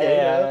không tin tại chị?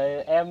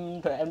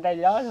 Em đây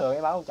đó thường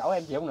em bảo một chỗ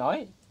em chịu không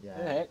nổi. Dạ.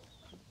 Thiệt.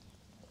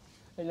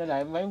 Nên là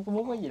em cũng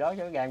muốn cái gì đó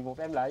cho ràng buộc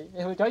em lại,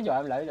 em chối dò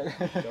em lại được.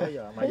 Chối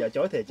dò mà giờ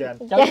chối thiệt cho anh.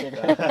 Chối thiệt.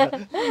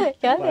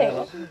 Chối thiệt.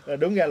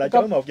 Đúng ra là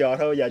chối 1 giò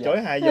thôi, giờ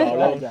chối 2 giò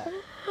luôn.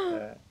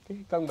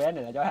 Con bé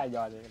này là chối 2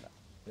 giò thì.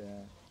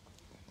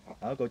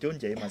 Ở cô chú anh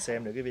chị mà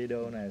xem được cái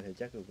video này thì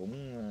chắc là cũng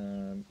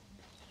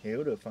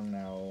hiểu được phần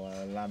nào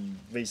làm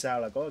vì sao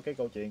là có cái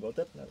câu chuyện cổ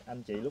Tích.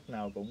 Anh chị lúc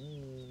nào cũng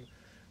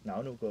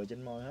nở nụ cười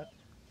trên môi hết.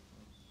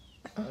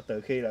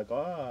 Từ khi là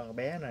có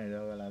bé này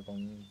rồi là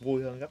còn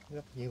vui hơn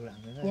gấp nhiều lần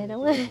nữa. Dạ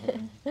đúng rồi.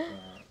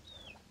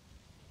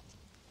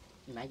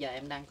 Nãy giờ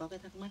em đang có cái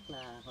thắc mắc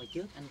là hồi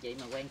trước anh chị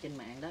mà quen trên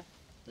mạng đó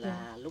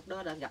là lúc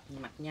đó đã gặp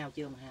mặt nhau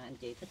chưa mà anh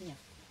chị thích nhau?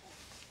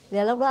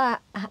 Dạ lúc đó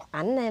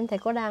ảnh em thì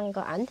có đăng,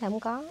 còn ảnh thì không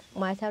có,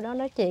 mà sau đó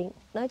nói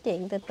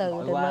chuyện từ từ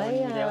thì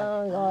mới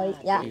rồi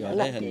dạ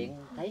thấy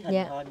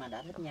hình thôi mà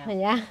đã thích nhau.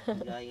 Dạ.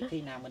 Rồi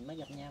khi nào mình mới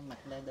gặp nhau, mặt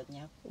lên được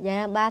nhau?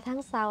 Dạ 3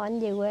 tháng sau ảnh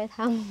về quê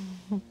thăm.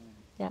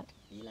 Dạ.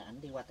 Vậy là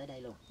ảnh đi qua tới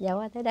đây luôn? Dạ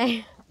qua tới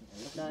đây.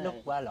 Lúc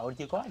qua lộ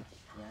chưa có.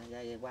 Dạ,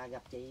 rồi qua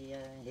gặp chị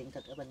hiện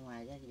thực ở bên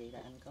ngoài đó, vậy là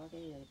anh có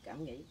cái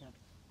cảm nghĩ không?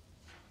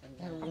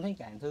 Em thấy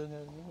càng thương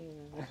hơn.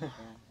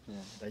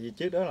 Tại vì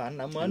trước đó là anh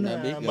đã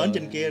mến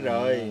trên kia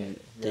rồi.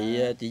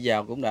 Chị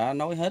vào cũng đã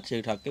nói hết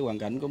sự thật cái hoàn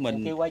cảnh của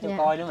mình. Kêu quay cho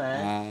coi nữa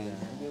mà.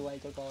 Kêu quay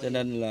cho coi. Cho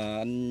nên là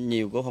anh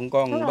nhiều cũng không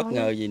có bất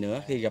ngờ gì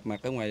nữa khi gặp mặt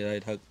ở ngoài đời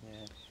thật.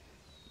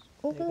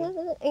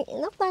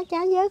 Nóc ta trả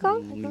với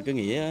con. Mình cứ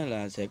nghĩ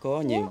là sẽ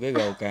có nhiều cái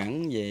rào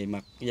cản về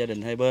mặt gia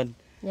đình hai bên.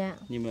 Dạ.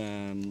 Nhưng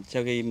mà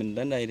sau khi mình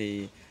đến đây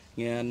thì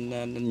nghe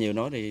anh nhiều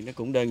nói thì nó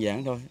cũng đơn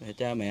giản thôi.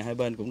 Cha mẹ hai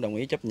bên cũng đồng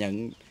ý chấp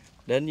nhận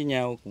đến với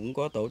nhau, cũng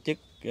có tổ chức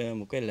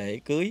một cái lễ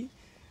cưới,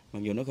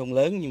 mặc dù nó không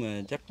lớn nhưng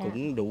mà chắc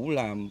cũng đủ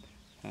làm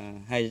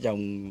hai vợ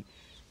chồng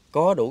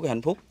có đủ cái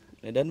hạnh phúc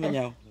để đến với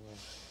nhau.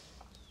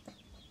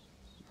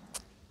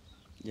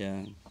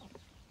 Dạ.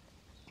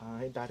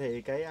 Hiện tại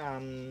thì cái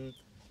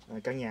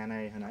căn nhà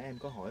này hồi nãy em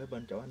có hỏi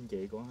bên chỗ anh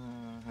chị của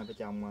hai vợ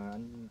chồng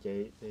anh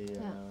chị thì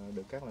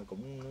được cắt là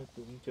cũng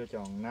chưa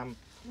tròn năm.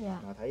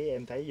 Mà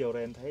em thấy vô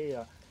đây em thấy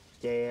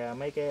che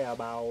mấy cái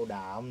bao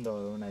đạm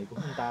rồi này của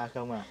người ta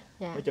không à.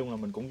 Nói chung là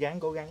mình cũng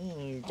cố gắng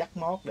chắc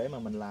mót để mà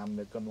mình làm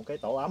được một cái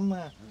tổ ấm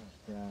á.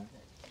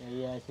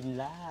 Đi xin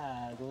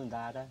lá của người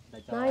ta đó.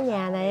 Nói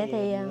nhà này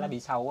thì lá bị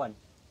sâu của anh.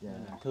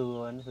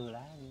 Thưa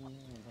lá.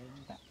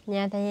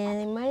 Nhà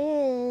thì mấy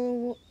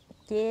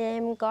chị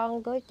em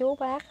con của chú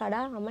bác rồi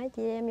đó, mấy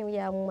chị em vòng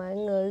vòng mọi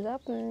người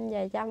góp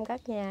vài trăm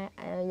các nhà.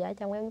 Vợ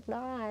chồng em lúc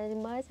đó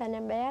mới sinh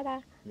em bé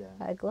đó.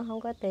 Rồi cũng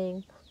không có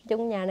tiền.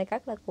 Chung nhà này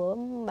cắt là của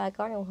bà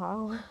con dòng họ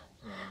không.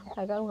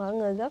 Bà con họ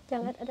người góp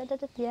chân ít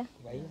ra.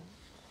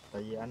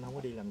 Tại vì anh không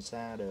có đi làm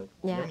xa được.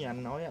 Giống như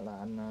anh nói là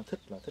anh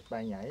thích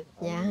bay nhảy.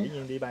 Dĩ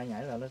nhiên đi bay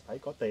nhảy là nó phải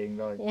có tiền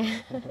rồi.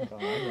 Còn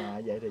ở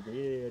nhà vậy thì chỉ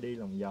đi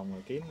lòng vòng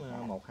rồi kiếm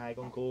 1-2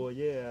 con cua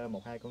với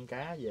 1-2 con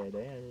cá về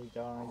để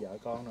cho vợ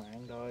con rồi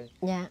ăn thôi.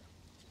 Dạ.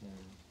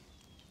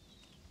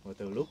 Rồi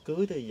từ lúc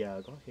cưới tới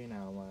giờ có khi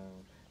nào mà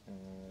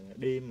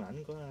đêm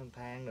ảnh có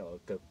than rồi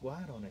cực quá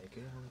rồi này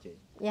kia không chị?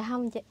 Dạ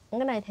không chị, cái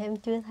này thì em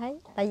chưa thấy.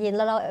 Tại vì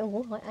lâu lâu em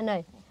cũng hỏi anh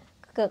ơi,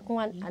 cực không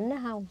anh? Ảnh nó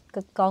không,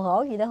 cực còn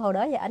khổ gì đâu, hồi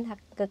đó giờ anh thật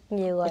cực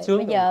nhiều rồi.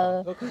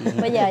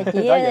 Bây giờ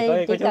chỉ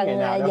cần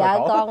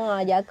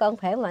vợ con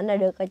khỏe mạnh là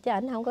được rồi, chứ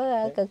ảnh không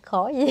có cực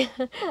khổ gì.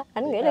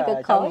 Ảnh nghĩ là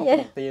cực khổ vậy.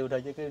 Mục tiêu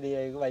thôi chứ cứ đi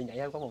cái bay nhảy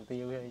không có mục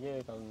tiêu thôi,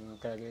 chứ còn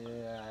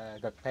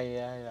cực hay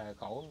là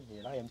khổ gì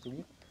đó em chưa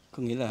biết.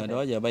 Có nghĩa là hồi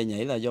đó giờ bay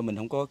nhảy là do mình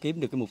không có kiếm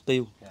được cái mục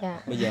tiêu.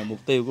 Bây giờ mục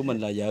tiêu của mình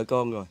là vợ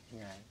con rồi.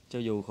 Cho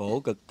dù khổ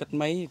cực cách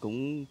mấy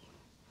cũng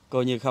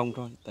coi như không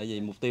thôi. Tại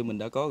vì mục tiêu mình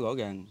đã có rõ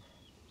ràng.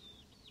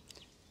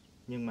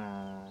 Nhưng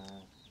mà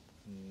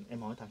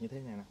em hỏi thật như thế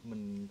này nè,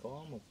 mình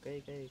có một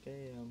cái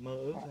mơ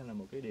ước hay là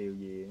một cái điều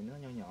gì nó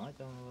nho nhỏ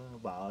cho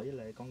vợ với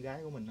lại con gái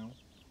của mình không?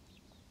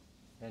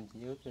 Em chỉ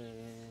ước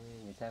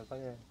người sao có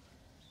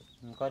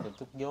có được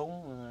chút vốn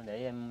để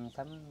em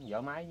sắm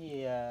vỏ máy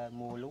với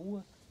mua lúa,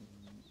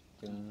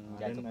 chừng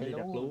vài chục cái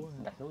lúa,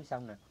 đặt lúa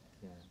xong nè,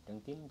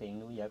 chừng kiếm tiền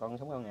nuôi vợ con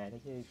sống qua ngày thôi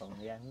chứ còn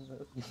thời gian không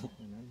ước gì.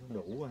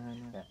 Đủ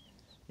ha.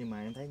 Nhưng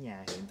mà em thấy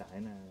nhà hiện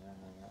tại là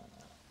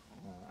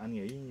anh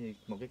nghĩ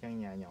một cái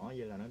căn nhà nhỏ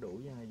vậy là nó đủ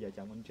với vợ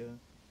chồng anh chưa?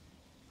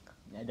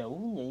 Dạ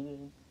đủ vậy,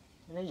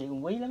 nói gì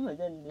cũng quý lắm rồi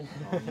chứ.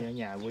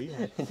 Nhà quý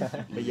ha.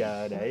 Bây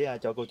giờ để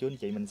cho cô chú anh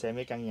chị mình xem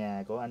cái căn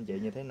nhà của anh chị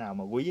như thế nào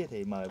mà quý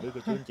thì mời với cô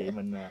chú anh chị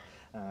mình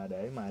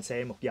để mà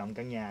xem một vòng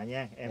căn nhà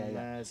nha. Em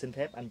xin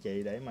phép anh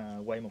chị để mà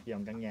quay một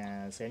vòng căn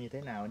nhà xem như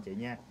thế nào anh chị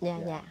nha.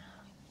 Dạ.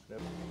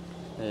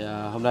 Thì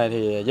hôm nay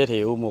thì giới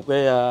thiệu một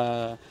cái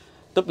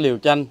túp liều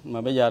chanh,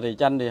 mà bây giờ thì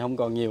chanh thì không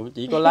còn nhiều,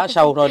 chỉ có lá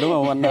sâu thôi đúng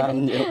không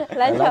anh Diệu?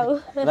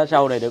 Lá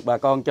sâu này được bà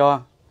con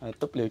cho.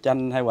 Túp liều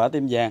chanh 2 quả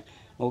tim vàng,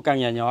 một căn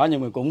nhà nhỏ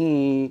nhưng mà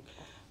cũng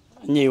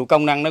nhiều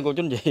công năng đó cô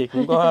chú anh chị.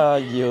 Cũng có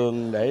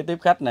giường để tiếp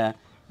khách nè,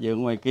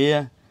 giường ngoài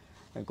kia,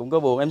 cũng có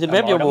buồng. Em xin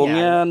phép vô buồng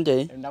nha anh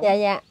chị.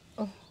 Dạ.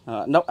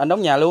 Anh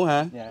đóng nhà luôn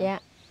hả? Dạ.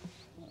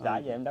 Đã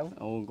vậy em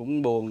đóng.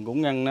 Cũng buồng,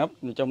 cũng ngăn nắp,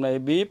 trong đây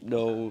bếp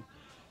đồ.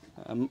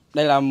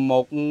 Đây là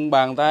một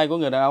bàn tay của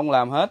người đàn ông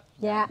làm hết.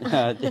 Dạ.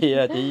 Chị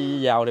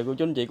vào thì cô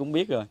chú anh chị cũng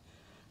biết rồi.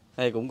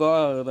 Đây cũng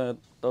có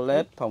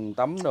toilet, phòng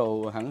tắm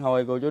đồ hẳn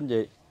hoi cô chú anh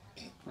chị.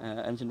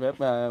 Em xin phép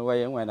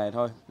quay ở ngoài này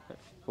thôi.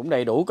 Cũng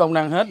đầy đủ công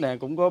năng hết nè,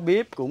 cũng có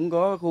bếp, cũng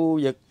có khu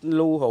vực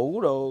lưu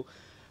hũ đồ,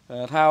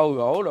 thao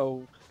gỗ đồ.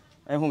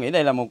 Em không nghĩ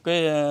đây là một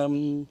cái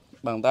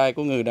bàn tay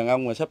của người đàn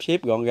ông mà sắp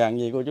xếp gọn gàng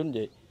gì cô chú anh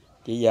chị.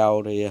 Chị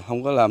vào thì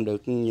không có làm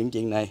được những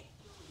chuyện này.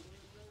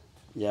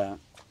 Dạ.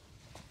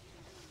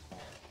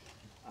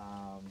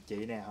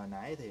 Chị nè, hồi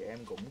nãy thì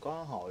em cũng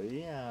có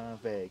hỏi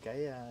về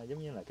cái giống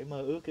như là cái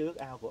mơ ước, cái ước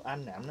ao của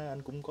anh nè.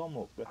 Anh cũng có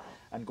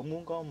anh cũng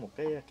muốn có một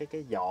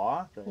cái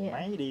giỏ rồi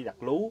máy đi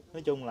đặt lú,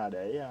 nói chung là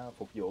để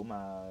phục vụ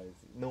mà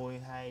nuôi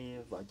hai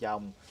vợ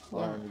chồng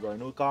rồi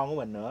nuôi con của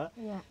mình nữa.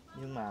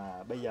 Nhưng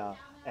mà bây giờ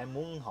em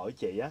muốn hỏi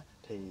chị á,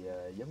 thì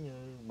giống như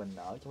mình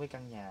ở trong cái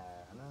căn nhà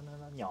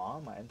nó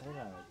nhỏ mà em thấy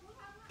là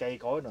cây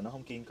cối rồi nó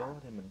không kiên cố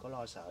thì mình có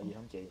lo sợ gì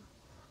không chị?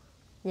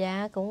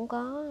 Dạ cũng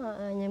có,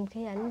 nhằm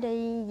khi ảnh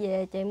đi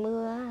về trời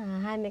mưa,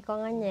 hai mẹ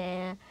con ở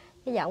nhà,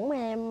 cái võng mà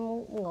em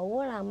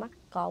ngủ là mắc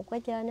cột ở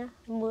trên á,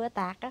 mưa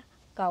tạt á,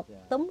 cột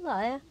túm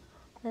lại á,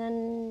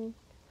 nên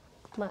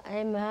mà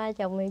em và hai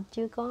chồng mình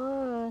chưa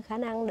có khả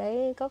năng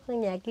để có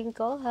căn nhà kiên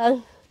cố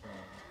hơn.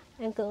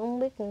 Em cũng không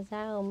biết làm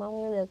sao, mà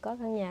mong được có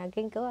căn nhà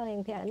kiên cố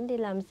hơn khi ảnh đi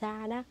làm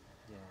xa đó,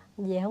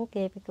 về không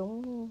kịp thì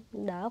cũng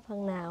đỡ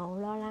phần nào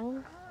lo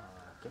lắng.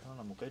 Cái đó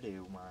là một cái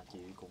điều mà chị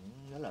cũng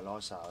rất là lo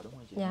sợ đúng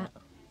không chị? Dạ.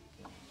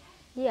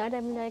 Với ở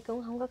đây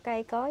cũng không có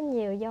cây có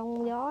nhiều,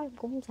 giông gió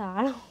cũng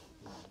sợ lắm.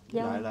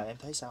 Lại là em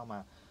thấy sao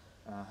mà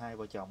hai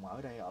vợ chồng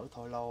ở đây ở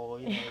thôi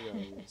lôi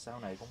rồi sau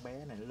này con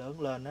bé này nó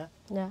lớn lên á.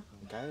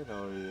 Cái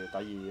rồi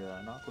tại vì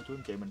nó cô chú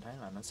anh chị mình thấy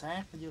là nó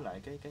sát với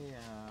lại cái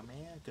mé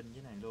kinh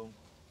dưới này luôn.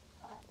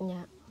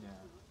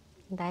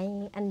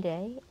 Tại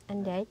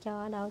anh rể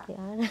cho ở đâu thì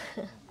ở đó.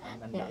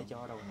 Anh rể cho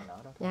ở đâu mình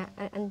ở đó thôi. Dạ,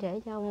 anh rể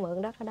cho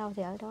mượn đất ở đâu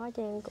thì ở đó,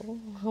 chứ em cũng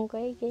không có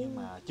ý kiến. Nhưng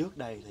mà trước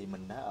đây thì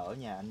mình đã ở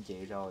nhà anh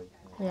chị rồi,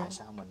 tại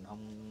sao mình không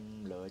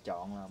lựa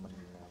chọn là mình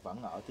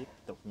vẫn ở tiếp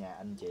tục nhà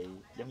anh chị,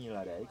 giống như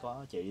là để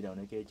có chị đồ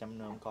này kia chăm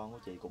nom con của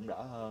chị cũng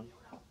đỡ hơn?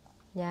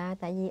 Dạ,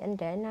 tại vì anh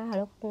rể nó hồi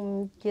lúc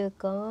chưa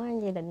có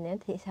gia đình nữa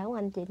thì sống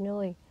anh chị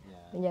nuôi.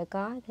 Bây giờ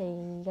có thì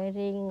gây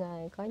riêng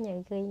rồi, có nhà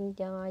riêng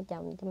cho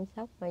chồng chăm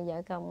sóc, rồi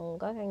vợ chồng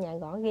có căn nhà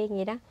gõ riêng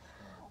vậy đó,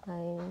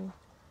 rồi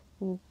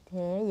thì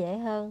dễ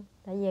hơn.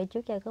 Tại vì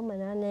trước giờ của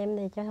mình anh em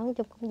thì cho sống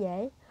chung cũng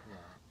dễ.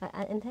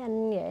 Em thấy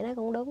anh rể nó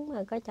cũng đúng,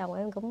 rồi có chồng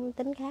em cũng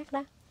tính khác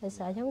đó, rồi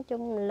sợ sống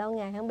chung lâu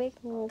ngày không biết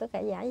có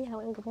cãi vã gì không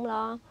em cũng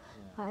lo.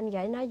 Rồi anh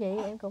rể nói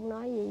vậy em cũng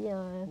nói vậy,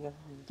 rồi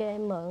cho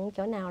em mượn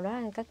chỗ nào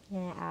đó cất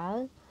nhà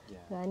ở,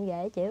 rồi anh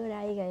rể chịu ở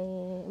đây rồi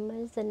em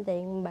mới xin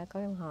tiền bà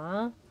con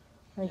họ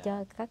rồi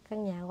cho cất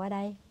căn nhà qua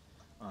đây.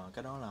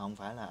 Cái đó là không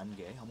phải là anh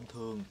rể không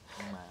thương,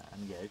 nhưng mà anh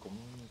rể cũng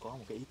có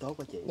một cái ý tốt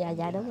đó chị.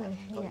 Dạ đúng rồi.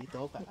 Có ý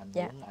tốt là anh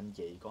muốn anh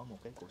chị có một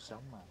cái cuộc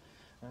sống mà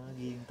nó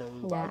riêng tư,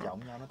 vợ chồng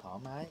nhau nó thoải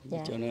mái,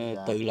 cho nó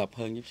tự lập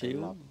hơn chút xíu.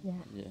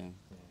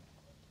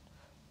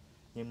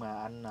 Nhưng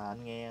mà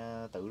anh nghe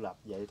tự lập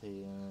vậy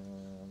thì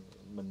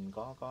mình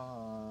có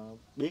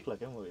biết là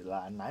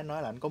anh nãy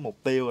nói là anh có mục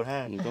tiêu rồi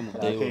ha. Có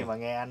mục tiêu. Khi mà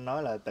nghe anh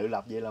nói là tự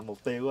lập vậy là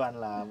mục tiêu của anh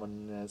là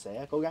mình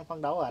sẽ cố gắng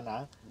phấn đấu anh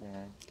hả?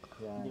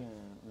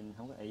 Mình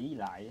không có ỷ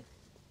lại,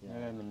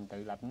 mình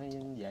tự lập nó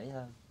dễ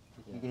hơn.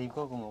 Khi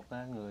có một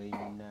người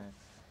mình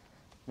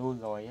nuôi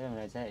rồi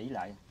mình sẽ ỷ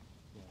lại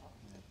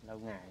lâu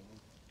ngày.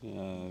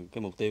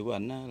 Cái mục tiêu của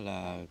ảnh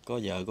là có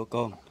vợ có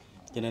con,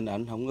 cho nên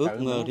ảnh không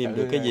ước mơ thêm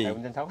được cái gì.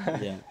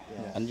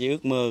 Anh chỉ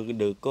ước mơ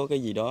được có cái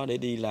gì đó để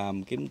đi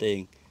làm kiếm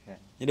tiền.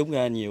 Nhưng đúng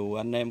ra nhiều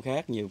anh em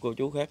khác, nhiều cô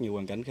chú khác, nhiều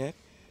hoàn cảnh khác,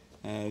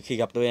 khi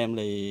gặp tụi em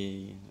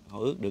thì họ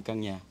ước được căn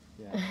nhà.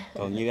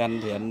 Còn như anh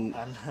thì anh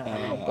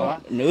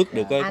ước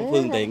được cái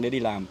phương tiện để đi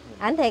làm.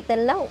 Ảnh thiệt tình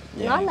lắm,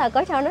 nói là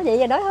có sao nói vậy,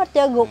 giờ nói hết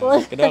trơn ruột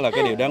luôn. Cái đó là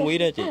cái điều đáng quý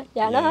đó chị.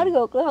 Nói hết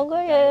ruột luôn, không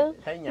có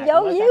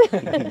giấu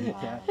giếm.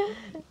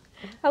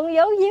 không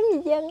giấu giếm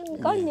gì chứ,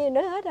 có nhiều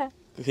nữa hết à.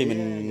 Khi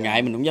mình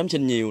ngại mình cũng dám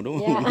xin nhiều đúng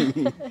không?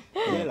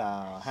 Với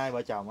là hai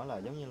vợ chồng á là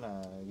giống như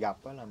là gặp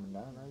á là mình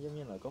đã nó giống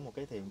như là có một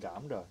cái thiện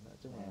cảm rồi,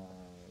 chứ mà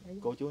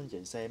cô chú anh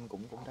chị xem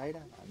cũng thấy đó,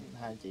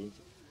 hai anh chị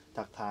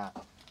thật thà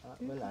đó.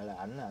 Với lại là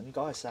ảnh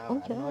có hay sao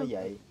ảnh nói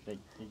vậy thì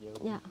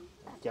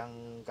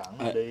chân cẳng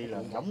đi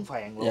là ngấm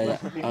phèn luôn đó.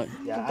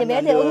 Dạ, cho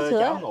bé đi uống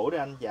sữa, cháu ngủ đi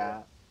anh.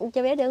 Dạ,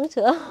 cho bé đi uống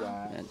sữa.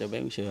 Cho bé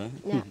uống sữa.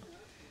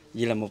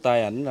 Vì là một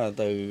tay ảnh là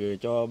từ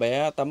cho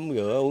bé tắm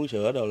rửa uống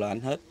sữa đồ là ảnh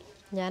hết.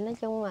 Dạ, nói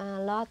chung là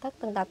lo tất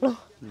tần tật luôn.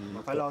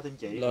 Mà phải lo thêm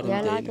chị. Lo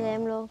cho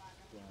em luôn.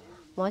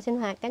 Mọi sinh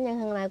hoạt cá nhân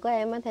hàng ngày của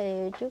em á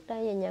thì trước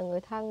đây về nhờ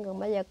người thân, còn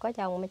bây giờ có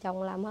chồng mà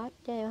chồng làm hết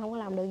chứ em không có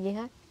làm được gì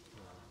hết.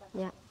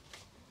 Dạ.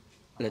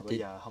 Bây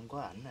giờ không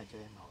có ảnh là cho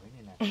em hỏi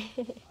này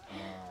nè.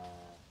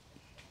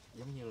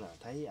 Giống như là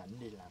thấy ảnh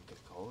đi làm cực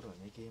khổ rồi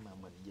này kia mà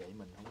mình vậy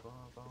mình không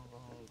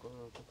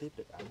có tiếp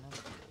được ảnh á,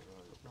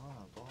 rồi lúc đó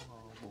là có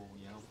buồn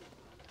gì không?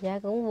 Dạ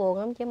cũng buồn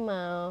lắm chứ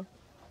mà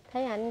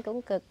thấy anh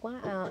cũng cực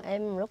quá.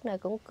 Em lúc nào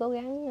cũng cố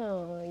gắng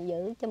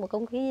giữ cho một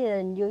không khí gia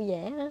đình vui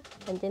vẻ á,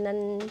 cho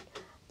nên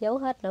giấu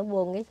hết nỗi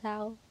buồn cái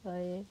sau.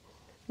 Rồi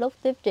lúc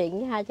tiếp chuyện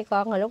với hai cha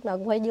con rồi lúc nào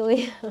cũng phải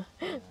vui,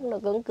 lúc nào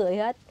cũng cười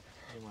hết.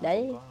 Nhưng mà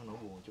để có nỗi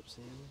buồn chút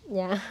xíu.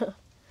 Dạ.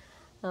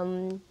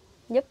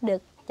 Giúp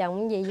được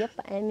chồng gì giúp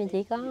em thì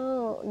chỉ có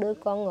đưa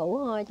con ngủ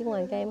thôi, chứ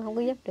ngoài ra em không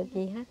có giúp được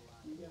gì hết.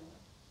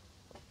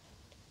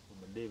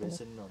 Mình đi vệ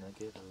sinh rồi này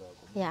kia thì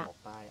cũng một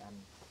tay anh.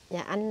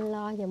 Dạ, anh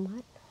lo giùm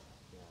hết.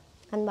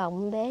 Anh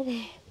bồng bé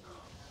đi.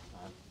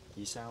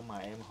 Vì sao mà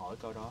em hỏi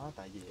câu đó?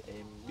 Tại vì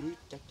em biết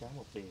chắc chắn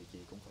một điều chị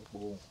cũng phải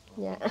buồn.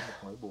 Dạ. Có một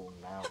nỗi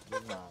buồn nào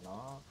nhưng mà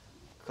nó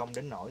không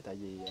đến nỗi, tại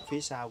vì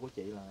phía sau của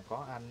chị là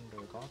có anh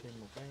rồi có thêm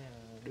một cái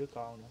đứa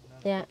con nữa. Đó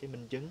là cái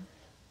minh chứng.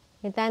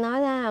 Người ta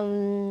nói là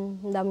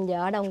đồng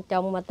vợ đồng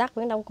chồng mà tắt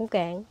Biển Đông cũng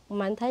cạn.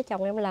 Mà anh thấy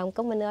chồng em làm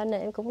có mình ơn này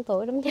em cũng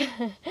tuổi lắm chứ.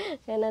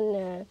 Cho nên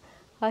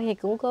thôi thì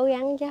cũng cố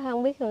gắng chứ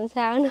không biết làm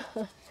sao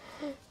nữa.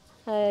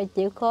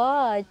 Chịu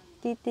khó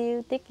chi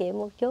tiêu tiết kiệm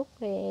một chút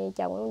thì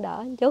chồng em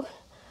đỡ một chút.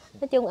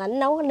 Nói chung ảnh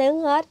nấu nướng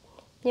hết.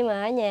 Nhưng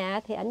mà ở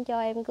nhà thì ảnh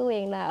cho em cái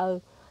quyền là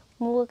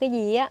mua cái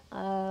gì á,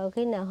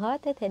 khi nào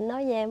hết thì ảnh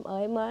nói với em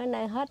em ơi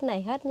nay hết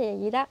này hết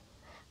gì đó.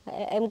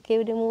 Em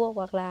kêu đi mua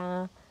hoặc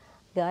là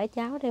gửi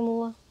cháu đi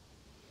mua.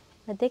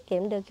 Tiết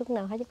kiệm được chút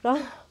nào hết chút đó.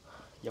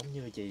 Giống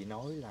như chị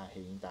nói là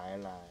hiện tại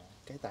là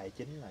cái tài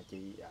chính là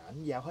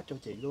ảnh giao hết cho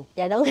chị luôn.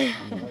 Dạ đúng.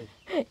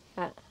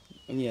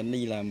 Giống như anh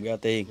đi làm ra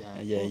tiền,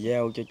 về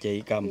giao cho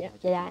chị cầm.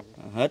 Dạ.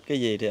 Hết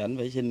cái gì thì ảnh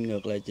phải xin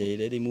ngược lại chị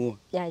để đi mua.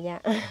 Dạ.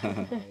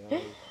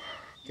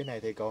 Cái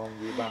này thì còn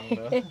gì bằng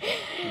nữa.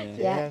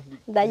 Dạ.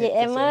 Tại vì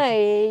em á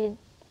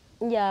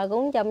giờ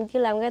cũng chồng chưa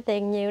làm ra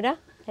tiền nhiều đó.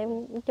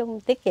 Em nói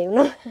chung tiết kiệm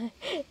nó.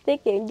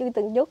 Tiết kiệm chứ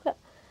từng chút á.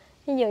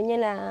 Ví dụ như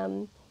là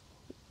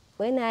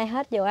bữa nay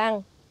hết dầu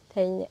ăn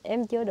thì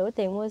em chưa đủ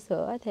tiền mua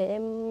sữa thì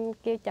em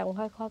kêu chồng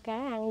thôi kho cá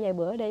ăn vài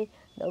bữa đi,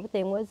 đủ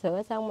tiền mua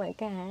sữa xong rồi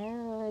cả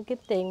kiếm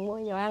tiền mua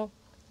dầu ăn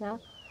đó.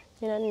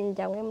 Cho nên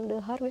chồng em đưa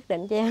hết quyết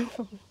định cho em.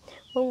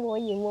 Muốn mua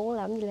gì mua, muốn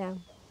làm gì làm.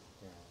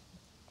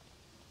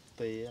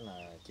 Tuy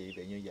là chị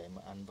bị như vậy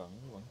mà anh vẫn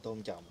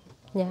tôn trọng.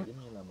 Dạ.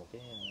 Giống như là một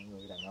cái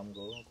người đàn ông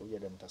của gia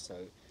đình thật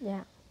sự.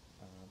 Dạ.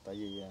 Tại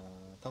vì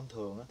thông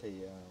thường thì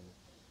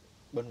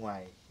bên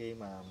ngoài khi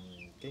mà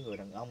cái người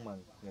đàn ông mà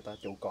người ta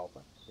trụ cột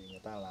á, thì người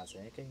ta là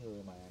sẽ cái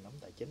người mà nắm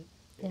tài chính,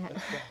 dạ.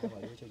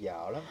 Mà đưa cho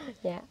vợ lắm.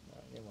 Dạ.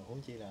 Nhưng mà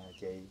huống chi là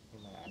chị,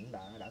 nhưng mà ảnh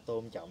đã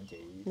tôn trọng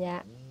chị, dạ.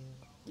 Ảnh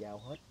giao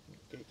hết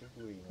cái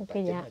quyền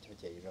tài chính cho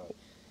chị rồi.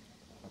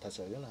 Mà thật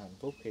sự rất là hạnh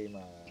phúc khi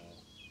mà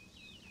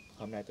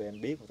hôm nay tụi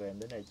em biết và tụi em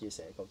đến đây chia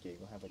sẻ câu chuyện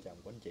của hai vợ chồng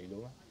của anh chị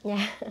luôn á.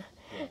 Dạ.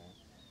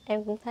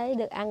 Em cũng thấy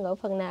được ăn ở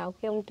phần nào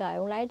khi ông trời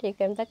ông lấy thì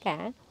cho em tất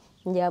cả.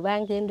 Giờ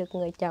ban cho em được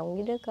người chồng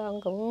với đứa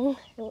con cũng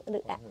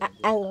được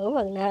ăn ở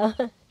phần nào.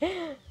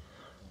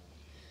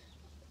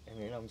 Em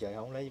nghĩ là ông trời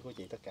không lấy của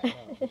chị tất cả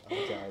đâu. Ông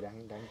trời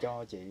đang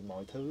cho chị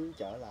mọi thứ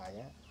trở lại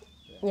á.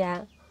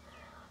 Dạ.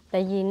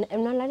 Tại vì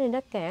em nói lấy đi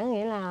tất cả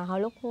nghĩa là hồi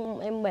lúc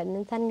em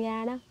bệnh sanh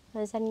ra đó,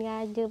 sanh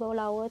ra chưa bao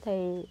lâu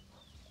thì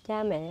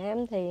cha mẹ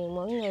em thì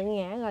mỗi người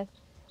ngã rồi.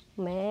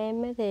 Mẹ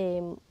em thì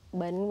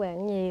bệnh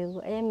hoạn nhiều,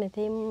 em thì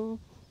thêm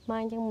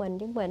mang trong mình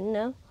chứng bệnh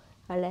nữa,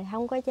 rồi lại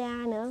không có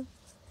cha nữa.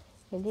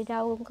 Thì đi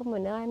đâu cũng có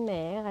mình ơi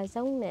mẹ, rồi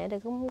sống mẹ thì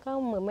cũng có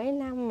mười mấy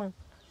năm mà,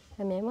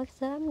 rồi mẹ mất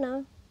sớm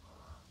nữa.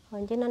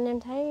 Rồi cho nên em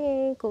thấy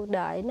cuộc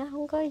đời nó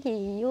không có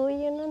gì vui,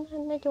 nó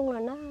nói chung là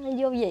nó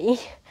vô vị.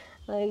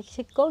 Rồi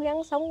cố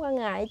gắng sống qua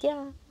ngày chứ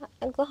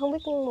em cũng không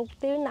biết mục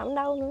tiêu nằm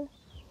đâu nữa.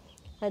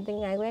 Rồi từ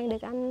ngày quen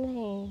được anh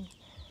thì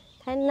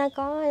thấy nó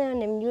có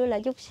niềm vui là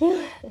chút xíu.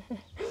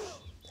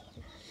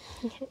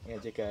 Nghe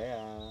chị kể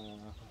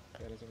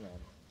đó chính là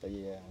tại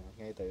vì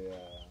ngay từ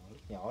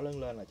lúc nhỏ lớn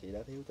lên là chị đã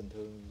thiếu tình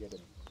thương gia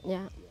đình.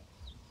 Dạ.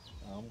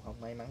 Không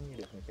may mắn như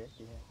được người khác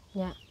chị ha.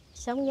 Dạ.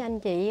 Sống với anh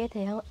chị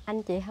thì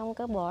anh chị không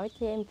có bỏ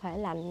cho em phải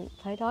lạnh,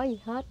 phải đói gì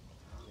hết.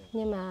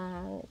 Nhưng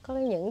mà có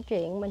những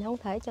chuyện mình không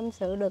thể tâm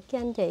sự được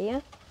với anh chị á,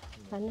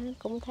 và nó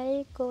cũng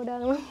thấy cô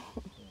đơn lắm.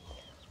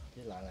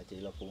 Với lại là chị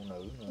là phụ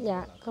nữ nữa.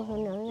 Dạ, có phụ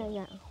nữ nữa.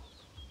 Dạ.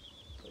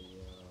 Thì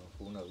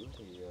phụ nữ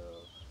thì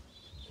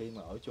khi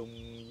mà ở chung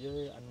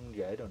với anh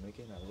rể rồi nữa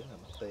kia nào rất là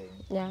mất tiền.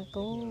 Dạ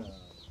cũng như là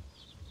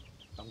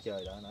ông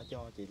trời đã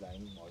cho chị lại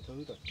mọi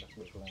thứ rồi, đặc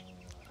biệt là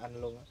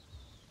anh luôn á.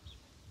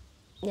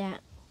 dạ.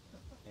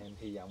 Em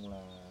hy vọng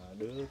là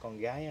đứa con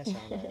gái á,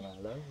 sau này mà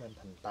lớn lên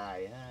thành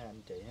tài ha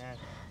anh chị ha.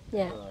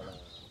 Dạ. Rồi là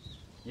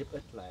giúp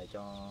ích lại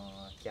cho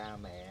cha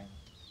mẹ.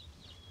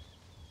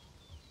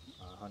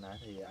 Hồi nãy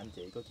thì anh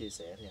chị có chia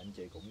sẻ thì anh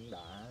chị cũng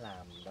đã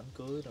làm đám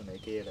cưới rồi này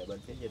kia, rồi bên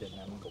phía gia đình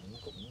anh cũng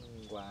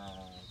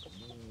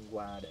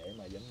qua để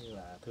mà giống như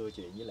là thưa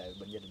chuyện với lại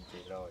bên gia đình chị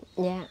rồi.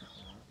 Dạ.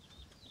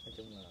 Nói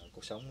chung là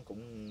cuộc sống cũng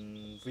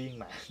viên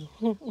mãn.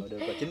 Rồi được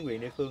là chính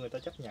quyền địa phương người ta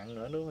chấp nhận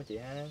nữa đúng không chị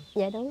ha?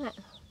 Dạ đúng ạ.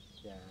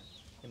 Dạ.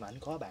 Nhưng mà anh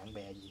có bạn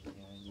bè gì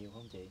nhiều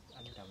không chị?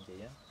 Anh chồng chị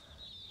á?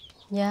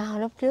 Dạ hồi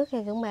lúc trước thì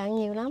cũng bạn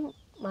nhiều lắm,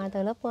 mà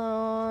từ lúc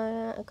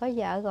có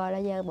vợ rồi là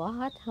giờ bỏ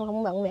hết,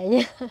 không bạn bè gì.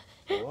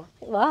 Ủa?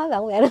 Bỏ hết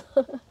bạn bè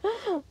luôn.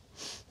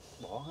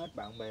 Bỏ hết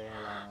bạn bè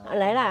là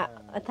Lại là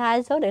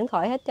thay số điện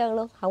thoại hết trơn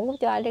luôn, không có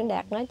cho ai liên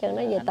lạc nữa, trơn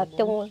nó về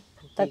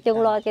tập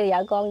trung lo cho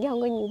vợ con chứ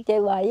không có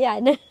chơi bời với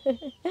ai nữa.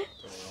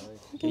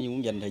 Kiểu như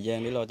muốn dành thời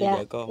gian để lo cho Dạ,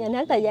 vợ con. dành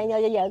hết thời gian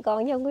cho vợ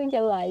con chứ không có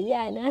chơi bời với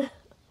ai nữa.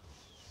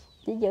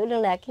 Chỉ giữ liên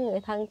lạc với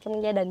người thân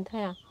trong gia đình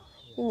thôi à.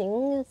 Với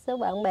những số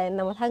bạn bè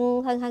nào mà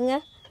thân á.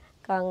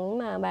 Còn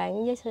mà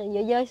bạn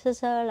với sơ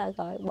sơ là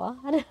rồi bỏ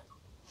hết.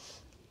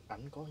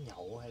 Ảnh có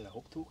nhậu hay là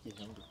hút thuốc gì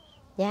không chị?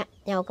 Dạ,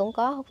 nhậu cũng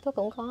có, hút thuốc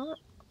cũng có.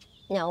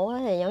 Nhậu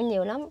thì nhậu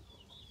nhiều lắm.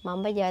 Mà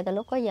bây giờ từ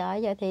lúc có vợ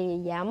giờ thì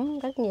giảm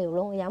rất nhiều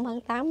luôn, giảm hơn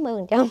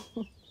 80%.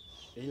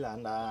 Ý là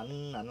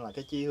anh là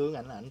cái chí hướng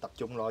ảnh tập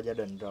trung lo gia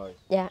đình rồi.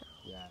 Dạ.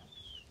 Dạ.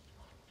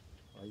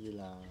 Bởi vì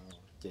là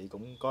chị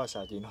cũng có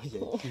sao chị nói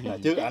vậy. Là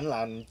trước ảnh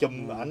là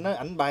chùm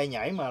ảnh bay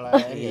nhảy mà là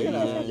em nghĩ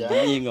là dạ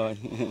dĩ nhiên rồi.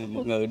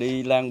 Một người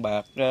đi lang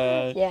bạc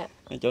Dạ.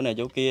 chỗ này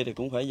chỗ kia thì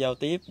cũng phải giao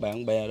tiếp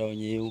bạn bè rồi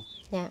nhiều.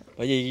 Dạ.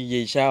 Bởi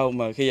vì sao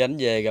mà khi ảnh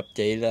về gặp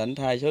chị là ảnh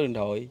thay số điện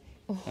thoại,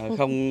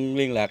 không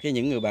liên lạc với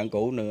những người bạn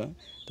cũ nữa.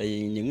 Tại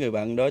vì những người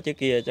bạn đó trước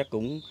kia chắc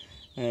cũng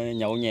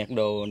nhậu nhẹt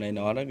đồ này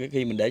nọ đó,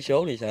 khi mình để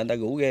số thì sợ người ta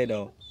rủ ghê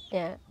đồ.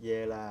 Dạ.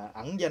 Về là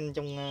ẩn danh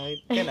trong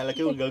cái này là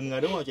kêu rừng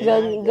rồi đúng không chị?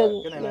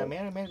 Rừng. Cái này là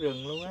mé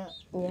rừng luôn á.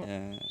 Dạ.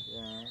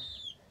 Dạ.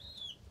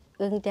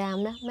 Rừng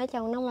tràm đó, mấy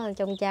trong nó là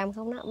trồng tràm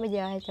không đó, bây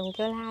giờ thì trồng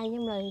keo lai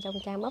nhưng mà trồng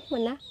tràm ấp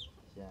mình đó.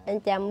 Dạ.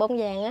 Anh tràm bông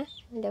vàng á,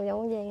 anh trồng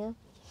bông vàng á.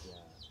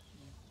 Dạ.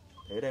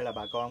 Thì ở đây là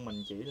bà con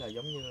mình chỉ là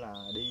giống như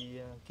là đi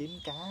kiếm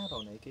cá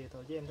rồi này kia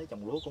thôi, chứ em thấy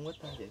trồng lúa cũng ít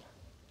hơn chị.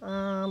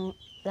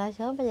 Đa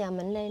số bây giờ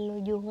mình đây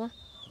nuôi vuông á.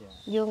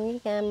 Dạ. Vuông với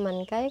cam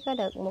mình cấy có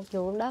được một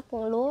vụ đất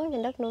lúa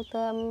trên đất nuôi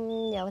tôm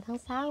vào tháng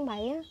 6, tháng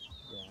 7 á.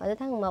 Dạ. Rồi tới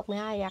tháng 11,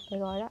 12 gặt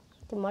rồi đó.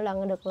 Thì mỗi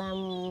lần được làm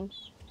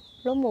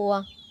lúa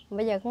mùa.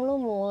 Bây giờ cũng lúa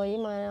mùa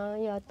nhưng mà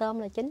giờ tôm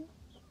là chính.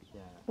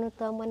 Dạ. Nuôi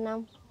tôm quanh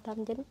năm,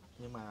 tôm chính.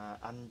 Nhưng mà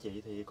anh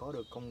chị thì có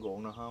được công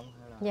ruộng nào không?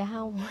 Hay là... Dạ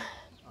không.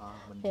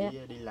 Mình Dạ. chỉ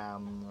đi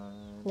làm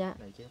Dạ.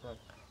 này chứ thôi.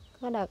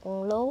 Có đợt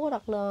lúa,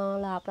 đợt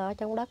lợp ở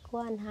trong đất của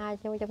anh hai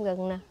trong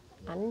rừng nè.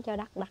 Dạ. Ảnh cho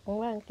đặt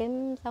với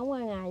kiếm sống qua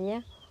ngày vậy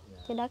á. Dạ.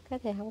 Chứ đất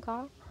thì không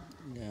có.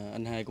 Dạ,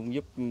 anh hai cũng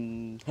giúp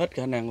hết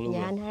khả năng luôn. Dạ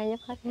rồi. anh hai giúp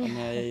hết. Anh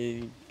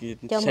hai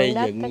xây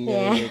dựng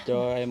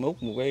cho em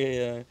út một cái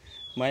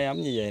máy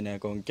ấm như vậy nè,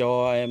 còn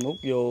cho em út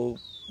vô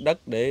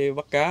đất để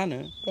bắt cá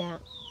nữa. Dạ.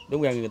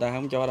 Đúng ra người ta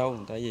không cho đâu,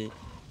 tại vì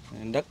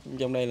đất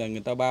trong đây là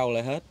người ta bao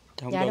lại hết,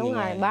 không Dạ cho đúng người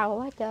rồi, ngoài. bao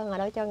hết trơn rồi,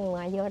 đâu cho người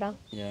ngoài vô đâu.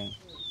 Dạ.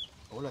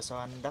 Ủa là sao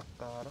anh đất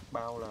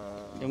bao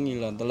là Giống như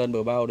là người ta lên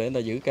bờ bao để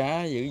người ta giữ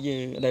cá,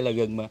 ở đây là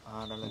rừng mà.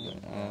 đây là rừng.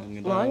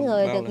 Người ta Mỗi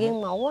người bao được lại riêng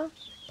hết. mẫu á.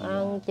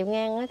 Chiều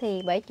ngang á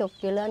thì 70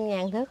 chiều lên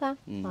 1000 thước á.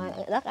 Rồi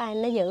đất ai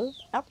nó giữ,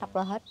 đất đập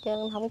là hết trơn,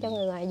 không cho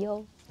người ngoài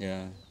vô.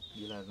 Dạ.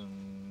 Vậy là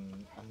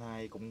anh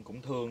hai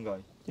cũng thương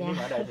rồi. Chứ Dạ.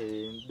 nếu ở đây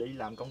thì đi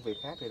làm công việc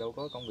khác thì đâu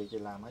có công việc gì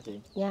làm hả chị?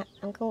 Dạ,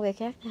 làm công việc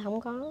khác thì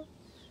không có.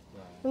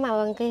 Dạ. Nhưng mà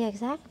bằng kia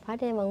khác phải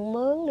đi bằng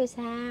mướn, đi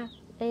xa,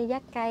 đi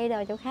dắt cây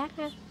rồi chỗ khác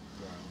á.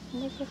 Dạ.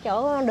 Mấy cái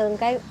chỗ đường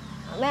cây,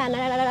 mấy anh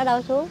ở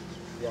đâu xuống?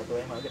 Dạ tụi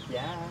em ở Gạch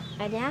Giá á.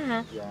 À Giá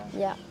hả? Dạ.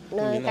 Dạ,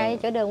 đường cây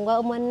chỗ đường qua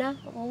U Minh á,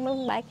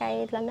 mấy bãi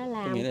cây lên đó Có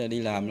làm. nghĩa là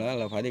đi làm đó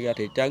là phải đi ra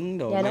thị trấn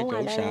đồ, Dạ, mấy đúng chỗ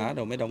rồi, đây. xã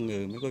đồ mới đông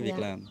người mới có việc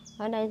Dạ. làm.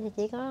 Ở đây thì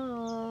chỉ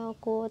có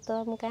cua,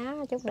 tôm, cá,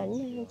 chút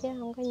đỉnh chứ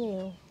không có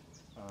nhiều.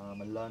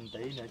 Mình lên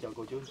tí nữa cho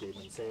cô chú anh chị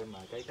mình xem mà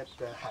cái cách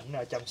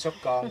ảnh chăm sóc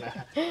con nè.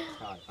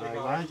 Trời ơi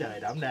quá trời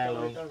đảm đang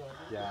luôn.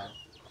 Dạ.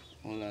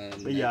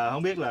 Bây giờ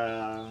không biết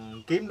là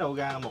kiếm đâu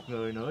ra một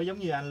người nữa giống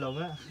như anh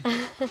luôn á.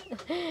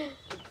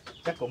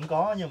 Chắc cũng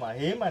có nhưng mà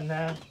hiếm anh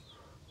ha.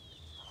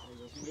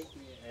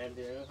 Em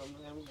thì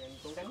em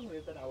cố gắng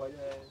tới đâu rồi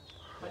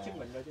hết sức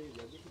mình thôi chứ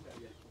giờ biết cái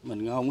gì.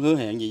 Mình không hứa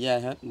hẹn gì với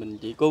ai hết, mình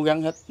chỉ cố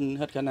gắng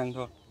hết khả năng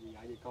thôi.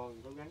 Dạ gì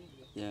con cố gắng.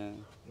 Dạ.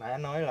 Nãy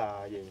anh nói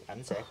là gì?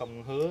 Ảnh sẽ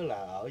không hứa là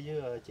ở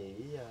với chị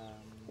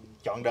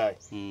trọn đời.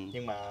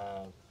 Nhưng mà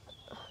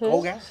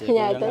cố gắng.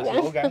 Dạ, cố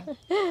gắng. Cố gắng.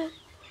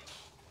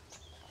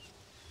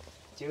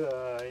 chứ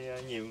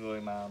nhiều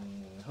người mà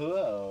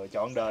hứa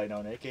chọn đời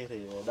nào nãy kia thì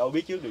đâu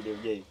biết trước được điều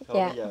gì. Thôi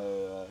Dạ. bây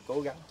giờ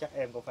cố gắng, chắc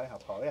em cũng phải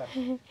học hỏi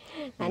anh.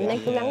 Anh ấy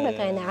cố gắng được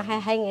ngày nào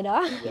hay ngày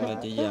đó. Nhưng mà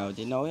chị vào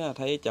chị nói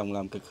thấy chồng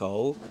làm cực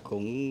khổ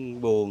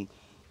cũng buồn,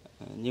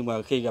 nhưng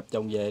mà khi gặp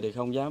chồng về thì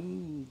không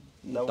dám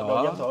đâu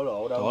dám thổ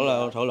lộ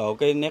đâu. Thổ lộ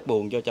cái nét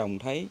buồn cho chồng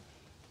thấy.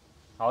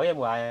 Hỏi em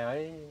hoài,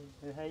 hỏi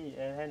thấy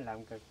em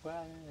làm cực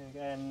quá,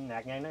 cái em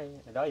nạt ngang nói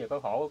đó giờ có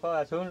khổ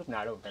có sướng lúc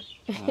nào đâu cực.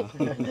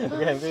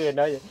 Em cứ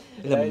nói vậy.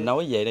 Thì mình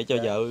nói vậy để cho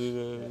vợ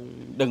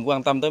đừng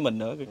quan tâm tới mình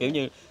nữa, kiểu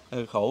như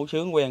khổ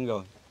sướng quen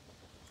rồi.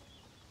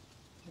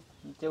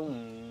 Nói chung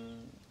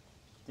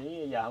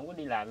chỉ giờ không có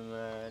đi làm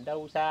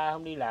đâu xa,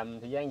 không đi làm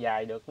thời gian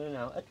dài được nữa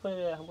nào, ít có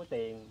không có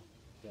tiền.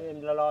 Cái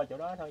em lo chỗ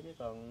đó thôi, chứ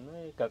còn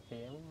nói cực thì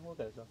em không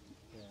có cực rồi.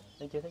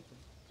 Em chưa thích.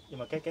 Nhưng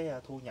mà cái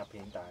thu nhập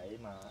hiện tại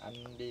mà anh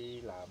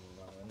đi làm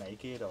nãy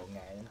kia đồ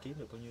Ngại anh kiếm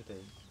được bao nhiêu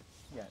tiền?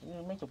 Dạ,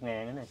 mấy chục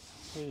ngàn nữa này.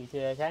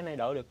 Thì sáng nay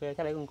đổi được 6-7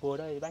 con cua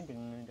đó, bán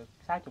chừng được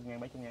 60.000,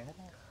 70.000 hết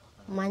á.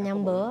 Mà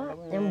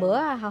nhầm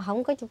bữa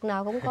không có chục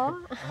nào cũng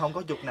có. Không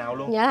có chục nào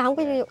luôn. Dạ không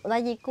có chục,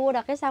 tại vì cua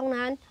đặt cái xong nè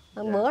anh.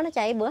 Bữa nó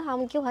chạy bữa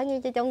không chứ phải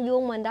như cho trong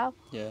vuông mình đâu.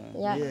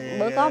 Dạ.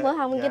 Bữa có bữa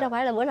không chứ đâu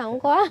phải là bữa nào cũng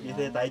có. Vậy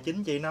thì tài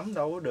chính chị nắm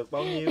đâu có được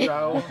bao nhiêu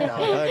đâu. Trời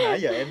ơi,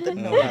 nãy giờ em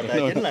tính đâu là tài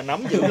chính là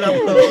nắm dữ lắm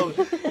luôn.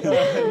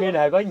 Cái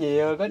này có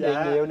nhiều, có tiền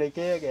nhiều này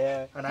kia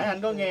kìa. Hồi nãy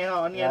anh có nghe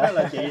không? Anh nghe nói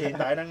là chị hiện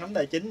tại đang nắm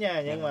tài chính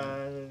nha, nhưng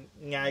mà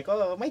ngày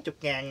có mấy chục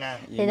ngàn nè.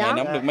 Thì đó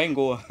nắm được mấy con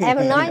cua.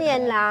 Em nói với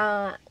anh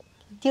là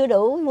chưa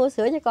đủ mua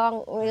sữa cho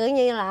con, tự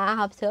như là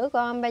hộp sữa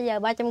con bây giờ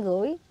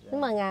 350,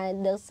 nhưng mà ngày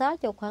được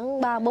 60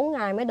 khoảng 3-4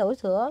 ngày mới đủ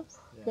sữa,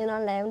 cho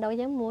nên là em đâu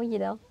dám mua gì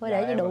đâu, phải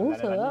để cho đủ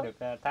sữa.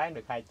 Được tháng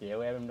được 2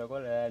 triệu, em đâu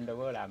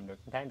có làm được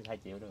tháng được 2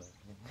 triệu đâu.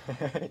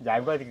 Dạ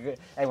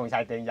em còn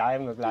xài tiền vợ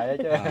em ngược lại đó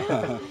chứ.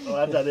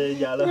 Anh xài tiền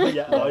giờ luôn.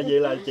 Dạ, vậy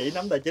là chị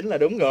nắm tài chính là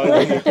đúng rồi,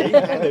 vì chị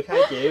tháng được 2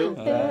 triệu.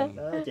 Đó,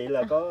 chị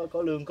là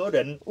có lương cố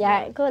định.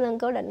 Dạ, có lương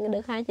cố định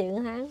được 2 triệu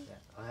một tháng.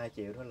 2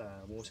 triệu đó là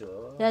mua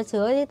sữa. Dạ,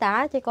 sữa với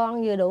tả cho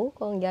con vừa đủ,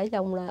 còn vợ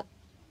chồng là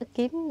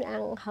kiếm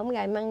ăn, không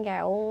gài mang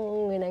gạo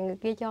người này người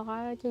kia cho,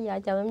 chứ vợ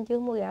chồng em chưa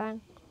mua gạo ăn.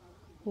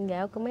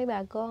 Gạo của mấy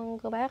bà con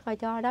cô bác coi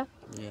cho đó.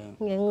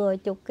 Ngày người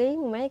chục ký,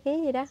 mấy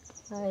ký gì đó,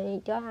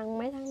 rồi cho ăn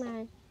mấy tháng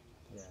nay.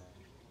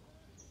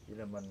 Vậy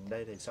là mình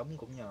đây thì sống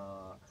cũng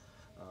nhờ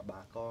bà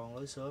con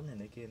lối xóm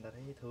này kia, người ta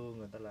thấy thương,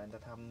 người ta lại người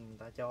ta thăm, người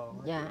ta cho.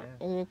 Dạ,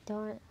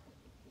 cho.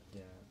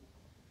 Dạ.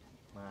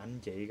 Mà anh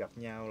chị gặp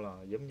nhau là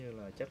giống như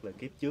là chắc là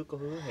kiếp trước có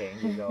hứa hẹn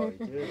gì rồi,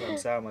 chứ làm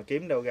sao mà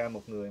kiếm đâu ra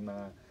một người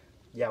mà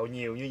giàu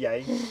nhiều như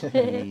vậy.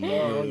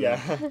 Dạ.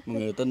 Một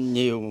người tin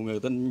nhiều, một người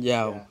tin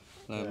giàu.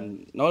 Là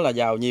nói là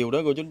giàu nhiều đó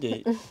cô chú anh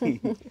chị.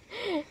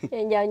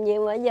 Giàu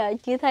nhiều mà giờ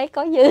chưa thấy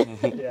có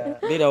dư.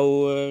 Biết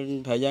đâu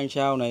thời gian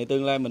sau này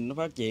tương lai mình nó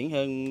phát triển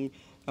hơn,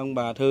 ông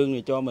bà thương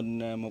thì cho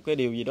mình một cái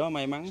điều gì đó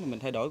may mắn, mình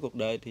thay đổi cuộc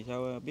đời thì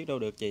sao biết đâu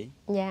được chị.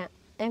 Dạ,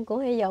 em cũng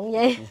hy vọng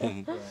vậy.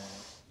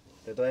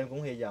 Thì tụi em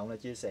cũng hy vọng là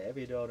chia sẻ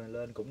video này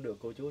lên cũng được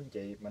cô chú anh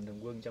chị mạnh thường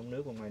quân trong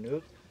nước và ngoài nước,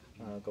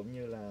 cũng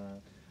như là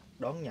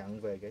đón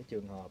nhận về cái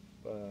trường hợp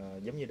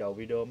giống như đầu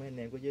video mấy anh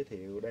em có giới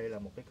thiệu, đây là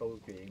một cái câu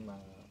chuyện mà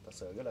thật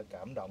sự rất là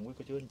cảm động với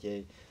cô chú anh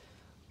chị.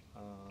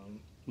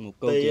 Một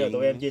câu Tuy là chuyện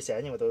tụi em chia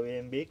sẻ nhưng mà tụi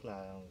em biết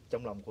là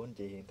trong lòng của anh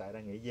chị hiện tại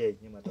đang nghĩ gì,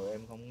 nhưng mà tụi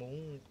em không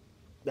muốn,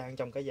 đang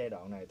trong cái giai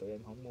đoạn này tụi em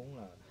không muốn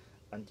là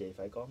anh chị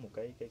phải có một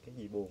cái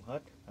gì buồn hết.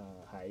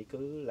 Hãy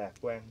cứ lạc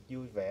quan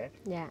vui vẻ.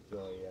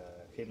 Rồi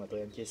khi mà tụi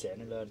em chia sẻ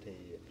nó lên thì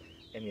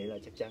em nghĩ là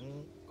chắc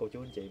chắn cô chú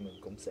anh chị mình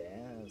cũng sẽ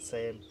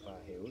xem và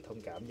hiểu,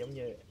 thông cảm giống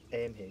như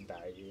em hiện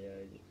tại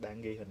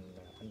đang ghi hình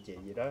anh chị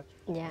vậy đó.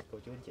 Cô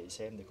chú anh chị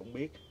xem thì cũng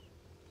biết.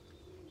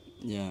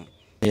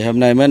 Thì hôm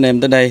nay mấy anh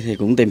em tới đây thì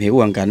cũng tìm hiểu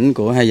hoàn cảnh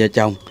của hai vợ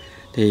chồng.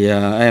 Thì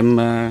em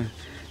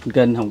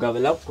kênh Hồng Ka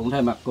Vlog cũng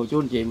thay mặt cô chú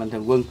anh chị mạnh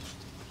thường quân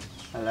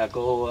là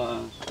cô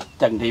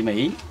Trần Thị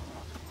Mỹ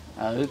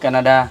ở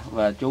Canada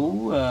và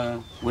chú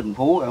Quỳnh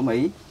Phú ở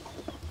Mỹ,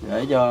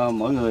 để cho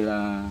mỗi người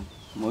là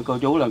mỗi cô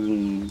chú là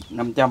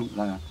 500,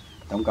 là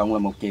tổng cộng là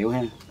 1 triệu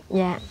ha.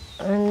 Dạ,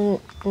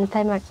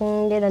 thay mặt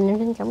gia đình em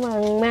xin cảm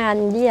ơn mấy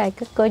anh với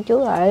các cô chú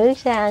ở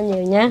xa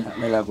nhiều nha.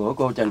 Đây là của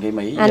cô Trần Thị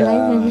Mỹ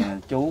và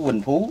chú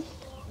Quỳnh Phú.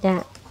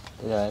 Dạ.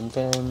 Rồi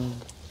em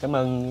cảm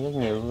ơn rất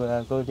nhiều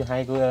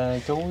hai cô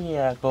chú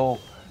với cô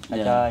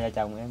cho vợ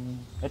chồng em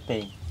ít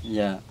tiền.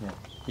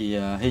 Thì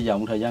hy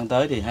vọng thời gian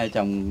tới thì hai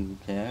chồng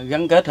sẽ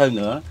gắn kết hơn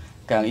nữa,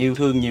 càng yêu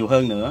thương nhiều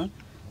hơn nữa.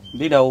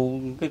 Biết đâu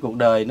cái cuộc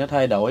đời nó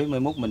thay đổi, mai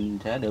mốt mình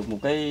sẽ được một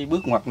cái bước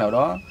ngoặt nào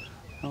đó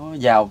nó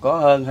giàu có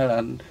hơn, hay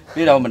là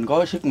biết đâu mình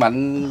có sức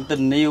mạnh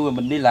tình yêu rồi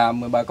mình đi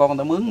làm rồi bà con người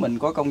ta mướn mình,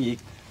 có công việc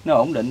nó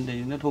ổn định thì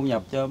nó thu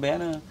nhập cho bé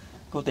nó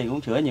có tiền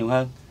uống sữa nhiều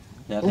hơn.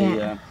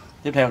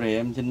 Tiếp theo thì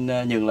em xin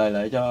nhường lời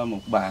lại cho một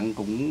bạn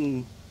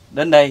cũng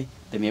đến đây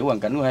tìm hiểu hoàn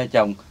cảnh của hai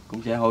chồng,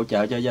 cũng sẽ hỗ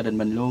trợ cho gia đình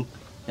mình luôn.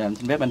 Em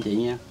xin phép anh chị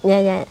nha.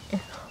 Dạ.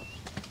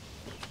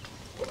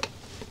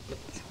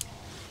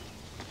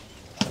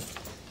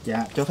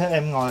 Dạ, cho phép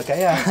em ngồi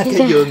cái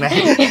giường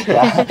này.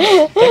 Dạ.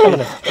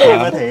 Em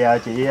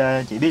thì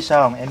chị biết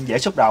sao không? Em dễ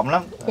xúc động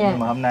lắm. Nhưng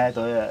mà hôm nay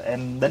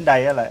em đến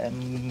đây á là em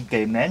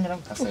kìm nén lắm.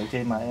 Thật sự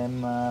khi mà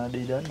em đi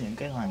đến những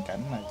cái hoàn cảnh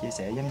mà chia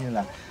sẻ giống như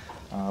là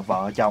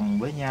vợ chồng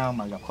với nhau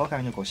mà gặp khó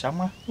khăn trong cuộc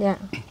sống á. Dạ.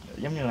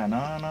 Giống như là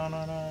nó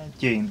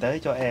truyền tới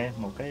cho em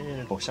một cái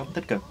cuộc sống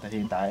tích cực. Tại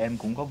hiện tại em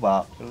cũng có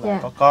vợ, là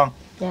có con.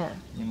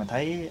 Nhưng mà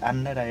thấy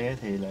anh ở đây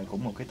thì là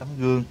cũng một cái tấm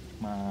gương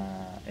mà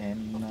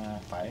em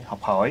phải học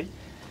hỏi.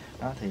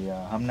 Đó, thì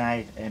hôm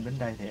nay em đến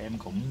đây thì em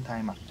cũng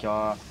thay mặt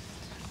cho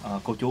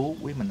cô chú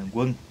quý mình thường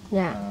quân.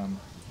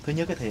 Thứ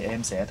nhất thì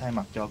em sẽ thay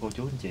mặt cho cô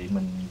chú anh chị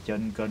mình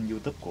trên kênh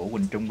YouTube của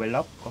Quỳnh Trung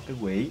Vlog có cái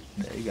quỹ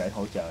để gửi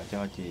hỗ trợ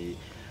cho chị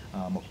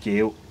 1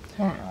 triệu.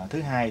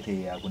 Thứ hai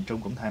thì Quỳnh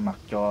Trung cũng thay mặt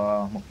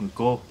cho một người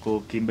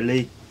cô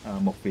Kimberly,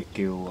 một Việt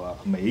kiều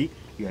Mỹ,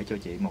 gửi cho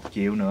chị 1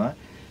 triệu nữa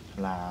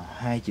là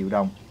 2 triệu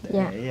đồng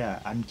để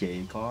anh chị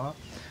có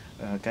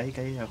cái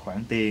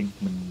khoản tiền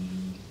mình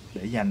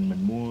để dành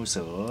mình mua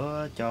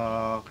sữa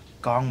cho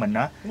con mình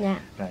đó.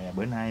 Rồi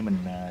bữa nay mình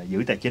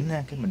giữ tài chính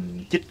cái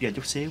mình chích ra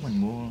chút xíu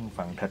mình mua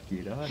phần thịt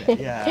gì đó để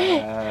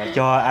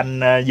cho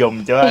anh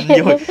dùng cho anh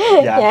vui.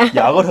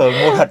 Vợ có thường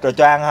mua thịt rồi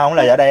cho ăn không?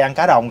 Là ở đây ăn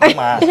cá đồng không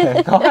mà.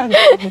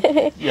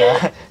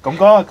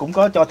 Có. Cũng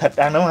có cho thịt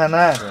ăn đúng không anh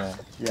á?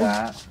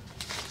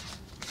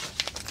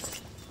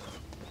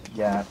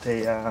 Dạ,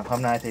 thì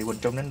hôm nay thì Quỳnh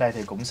Trung đến đây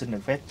thì cũng xin được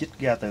phép trích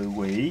ra từ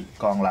quỹ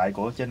còn lại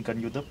của trên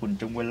kênh YouTube Quỳnh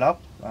Trung Vlog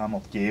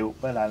 1 triệu,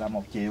 với lại là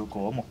 1 triệu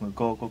của một người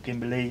cô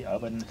Kimberly ở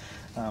bên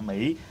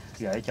Mỹ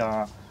gửi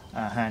cho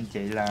hai anh chị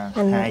là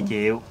 2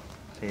 triệu.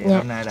 Thì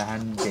hôm nay là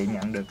anh chị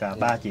nhận được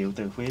 3 triệu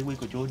từ phía quý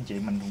cô chú anh chị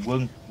mình thường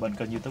quân bên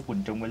kênh YouTube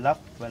Quỳnh Trung Vlog,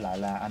 với lại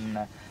là anh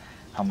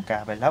Hồng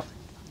Ka Vlog.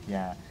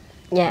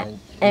 Dạ,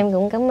 em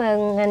cũng cảm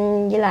ơn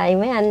anh với lại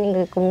mấy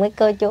anh cùng với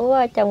cô chú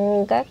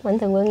trong các mạnh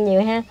thường quân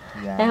nhiều ha.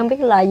 Em không biết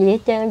lời gì hết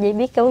trơn, chỉ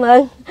biết cảm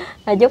ơn.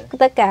 Chúc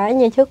tất cả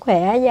nhiều sức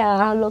khỏe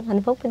và luôn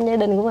hạnh phúc trong gia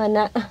đình của mình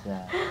ạ.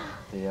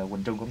 Thì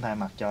Quỳnh Trung cũng thay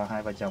mặt cho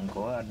hai vợ chồng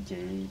của anh chị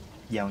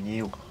giàu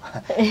nhiều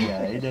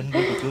để đến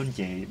với cô chú anh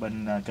chị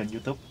bên kênh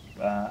YouTube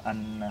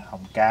anh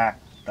Hồng Ka,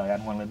 rồi anh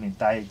Hoàng Linh miền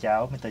Tây,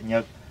 cháu Mr.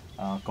 Nhật,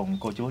 cùng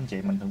cô chú anh chị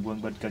mình thường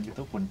quân bên kênh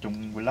YouTube Quỳnh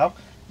Trung Vlog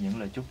những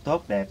lời chúc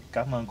tốt đẹp.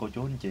 Cảm ơn cô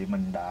chú anh chị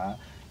mình đã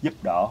giúp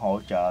đỡ hỗ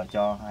trợ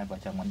cho hai vợ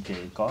chồng anh chị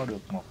có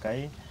được một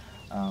cái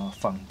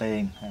phần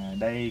tiền.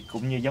 Đây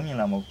cũng như giống như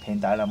là hiện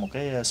tại là một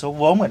cái số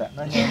vốn rồi đó,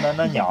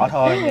 nó nhỏ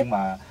thôi nhưng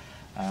mà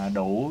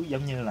đủ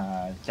giống như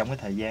là trong cái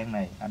thời gian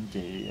này anh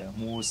chị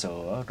mua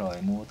sữa rồi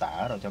mua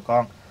tã rồi cho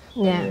con.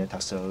 Thì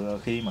thật sự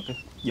khi mà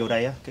vô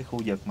đây á, cái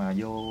khu vực mà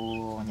vô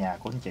nhà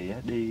của anh chị á,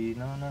 đi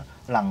nó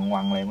lằn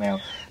ngoằn lèo mèo,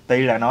 tuy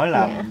là nói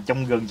là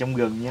trong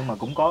rừng nhưng mà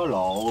cũng có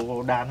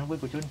lộ đan với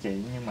cô chú anh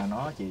chị, nhưng mà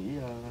nó chỉ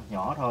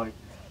nhỏ thôi,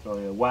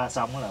 rồi qua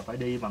xong là phải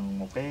đi bằng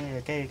một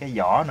cái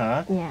giỏ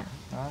nữa.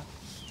 Đó.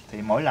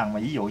 Thì mỗi lần mà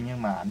ví dụ như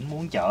mà ảnh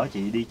muốn chở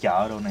chị đi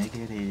chợ đồ này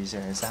kia thì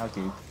sao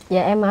chị?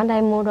 Dạ em ở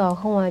đây mua đồ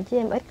không à, chứ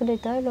em ít có đi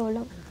tới luôn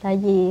lắm. Tại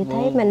vì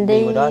thấy mình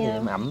đi đó thì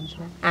em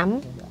ẩm.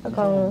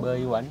 Còn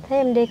thấy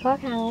em đi khó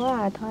khăn quá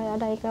à, thôi ở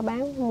đây có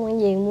bán mua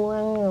gì mua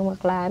ăn rồi,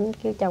 hoặc là em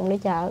kêu chồng đi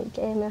chợ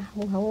chứ em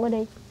không có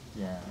đi.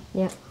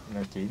 Dạ.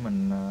 Là chỉ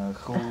mình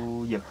khu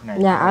vực này.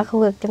 Dạ ở khu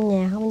vực trong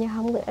nhà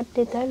không ít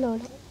đi tới luôn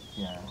đó.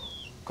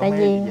 Tại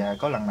vì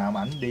có lần nào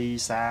mà ảnh đi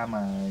xa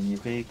mà nhiều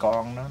khi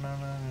con nó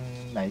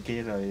này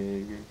kia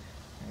rồi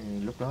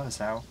lúc đó là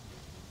sao?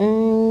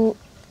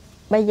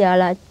 Bây giờ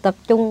là tập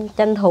trung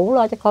tranh thủ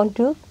lo cho con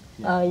trước.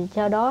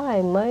 Sau đó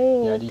thì mới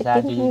đi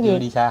xa, chưa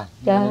đi xa.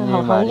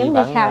 Không dám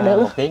đi xa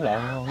được. 1 tiếng lại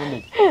không dám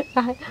đi.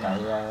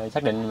 Tại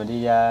xác định mình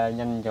đi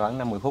nhanh khoảng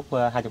 50 phút,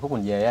 20 phút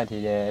mình về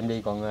thì em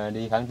đi, còn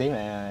đi khoảng tiếng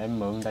là em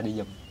mượn người ta đi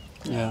giùm.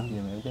 Chứ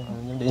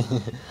không dám đi.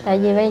 Tại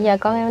vì bây giờ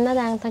con em nó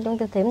đang trong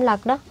tiêu điểm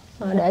lật đó.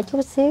 Để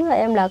chút xíu là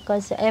em lật rồi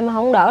em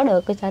không đỡ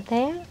được, rồi sợ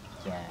té.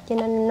 Cho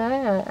nên nói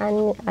là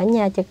anh ở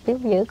nhà trực tiếp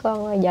giữ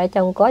con, vợ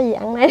chồng có gì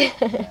ăn đấy.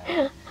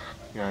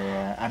 Rồi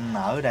anh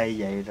ở đây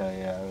vậy rồi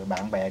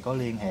bạn bè có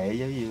liên hệ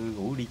với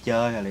rủ đi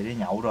chơi hay là đi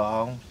nhậu rồi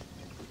không?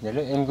 Vậy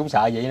đó, em cũng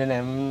sợ vậy nên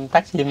em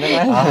tắt sim đó.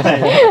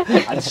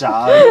 Anh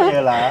sợ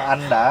như là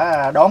anh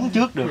đã đoán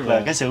trước được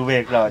là cái sự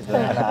việc rồi,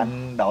 là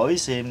anh đổi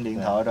sim điện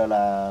thoại rồi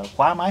là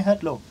khóa máy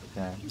hết luôn.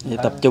 Vậy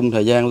tập trung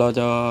thời gian lo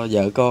cho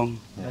vợ con.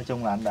 Nói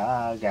chung là anh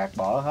đã gạt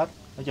bỏ hết.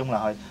 Nói chung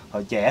là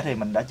hồi trẻ thì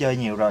mình đã chơi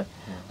nhiều rồi.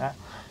 Đó.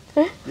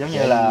 Giống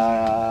như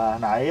là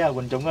nãy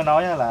Quỳnh Trung có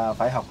nói là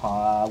phải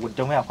Quỳnh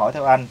Trung phải học hỏi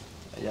theo anh.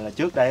 Giờ là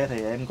trước đây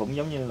thì em cũng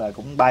giống như là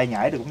cũng bay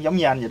nhảy được cũng giống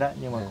như anh vậy đó,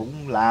 nhưng mà cũng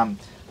làm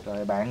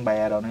rồi bạn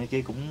bè rồi này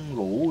kia cũng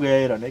rủ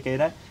ghê rồi này kia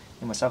đó.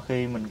 Nhưng mà sau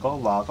khi mình có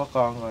vợ có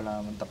con rồi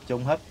là mình tập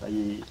trung hết, tại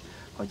vì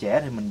hồi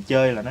trẻ thì mình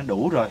chơi là nó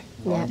đủ rồi.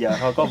 Còn giờ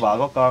thôi có vợ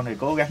có con thì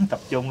cố gắng tập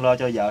trung lo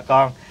cho vợ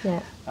con.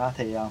 Đó,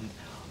 thì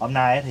hôm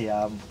nay thì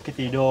cái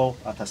video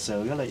thật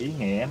sự rất là ý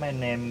nghĩa, mấy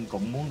anh em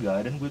cũng muốn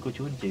gửi đến quý cô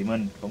chú anh chị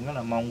mình, cũng rất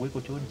là mong quý cô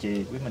chú anh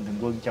chị, quý mình thường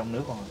quân trong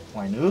nước và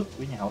ngoài nước,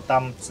 quý nhà hảo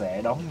tâm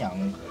sẽ đón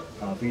nhận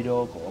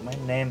video của mấy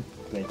anh em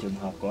về trường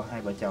hợp của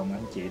hai vợ chồng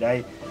anh chị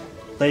đây.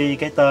 Tuy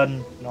cái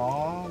tên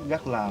nó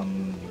rất là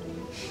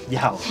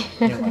giàu,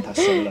 nhưng mà thật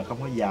sự là không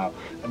có giàu.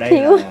 Ở đây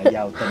là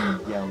giàu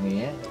tình, giàu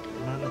nghĩa.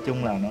 Nói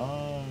chung là nó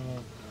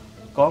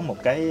có một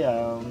cái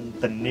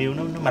tình yêu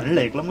nó mãnh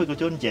liệt lắm quý cô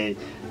chú anh chị.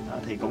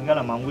 Thì cũng rất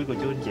là mong quý cô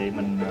chú anh chị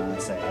mình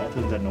sẽ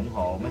thương tình ủng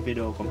hộ mấy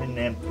video của mấy anh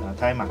em.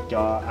 Thay mặt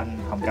cho anh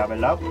Hồng Ka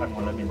Vlog, anh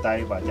Hoàng Lên miền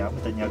Tây và cháu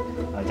Mr. Nhật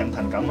chân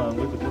thành cảm ơn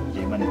quý cô chú anh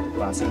chị mình,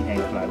 và xin hẹn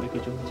gặp lại quý cô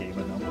chú anh chị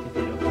mình ở một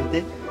cái video kế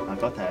tiếp.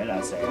 Có thể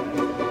là sẽ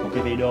một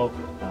cái video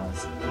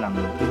lần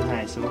thứ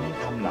 2 xuống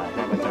thăm lại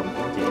hai vợ chồng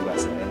của anh chị và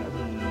sẽ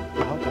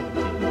báo cho anh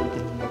chị một cái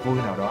tin vui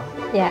nào đó.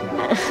 Dạ.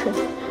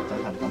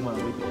 Chân thành cảm ơn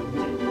quý cô chú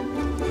anh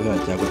chị. Rồi,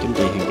 chào cô chú anh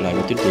chị, hẹn gặp lại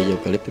cô chú anh chị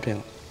vào clip tiếp theo.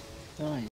 Rồi.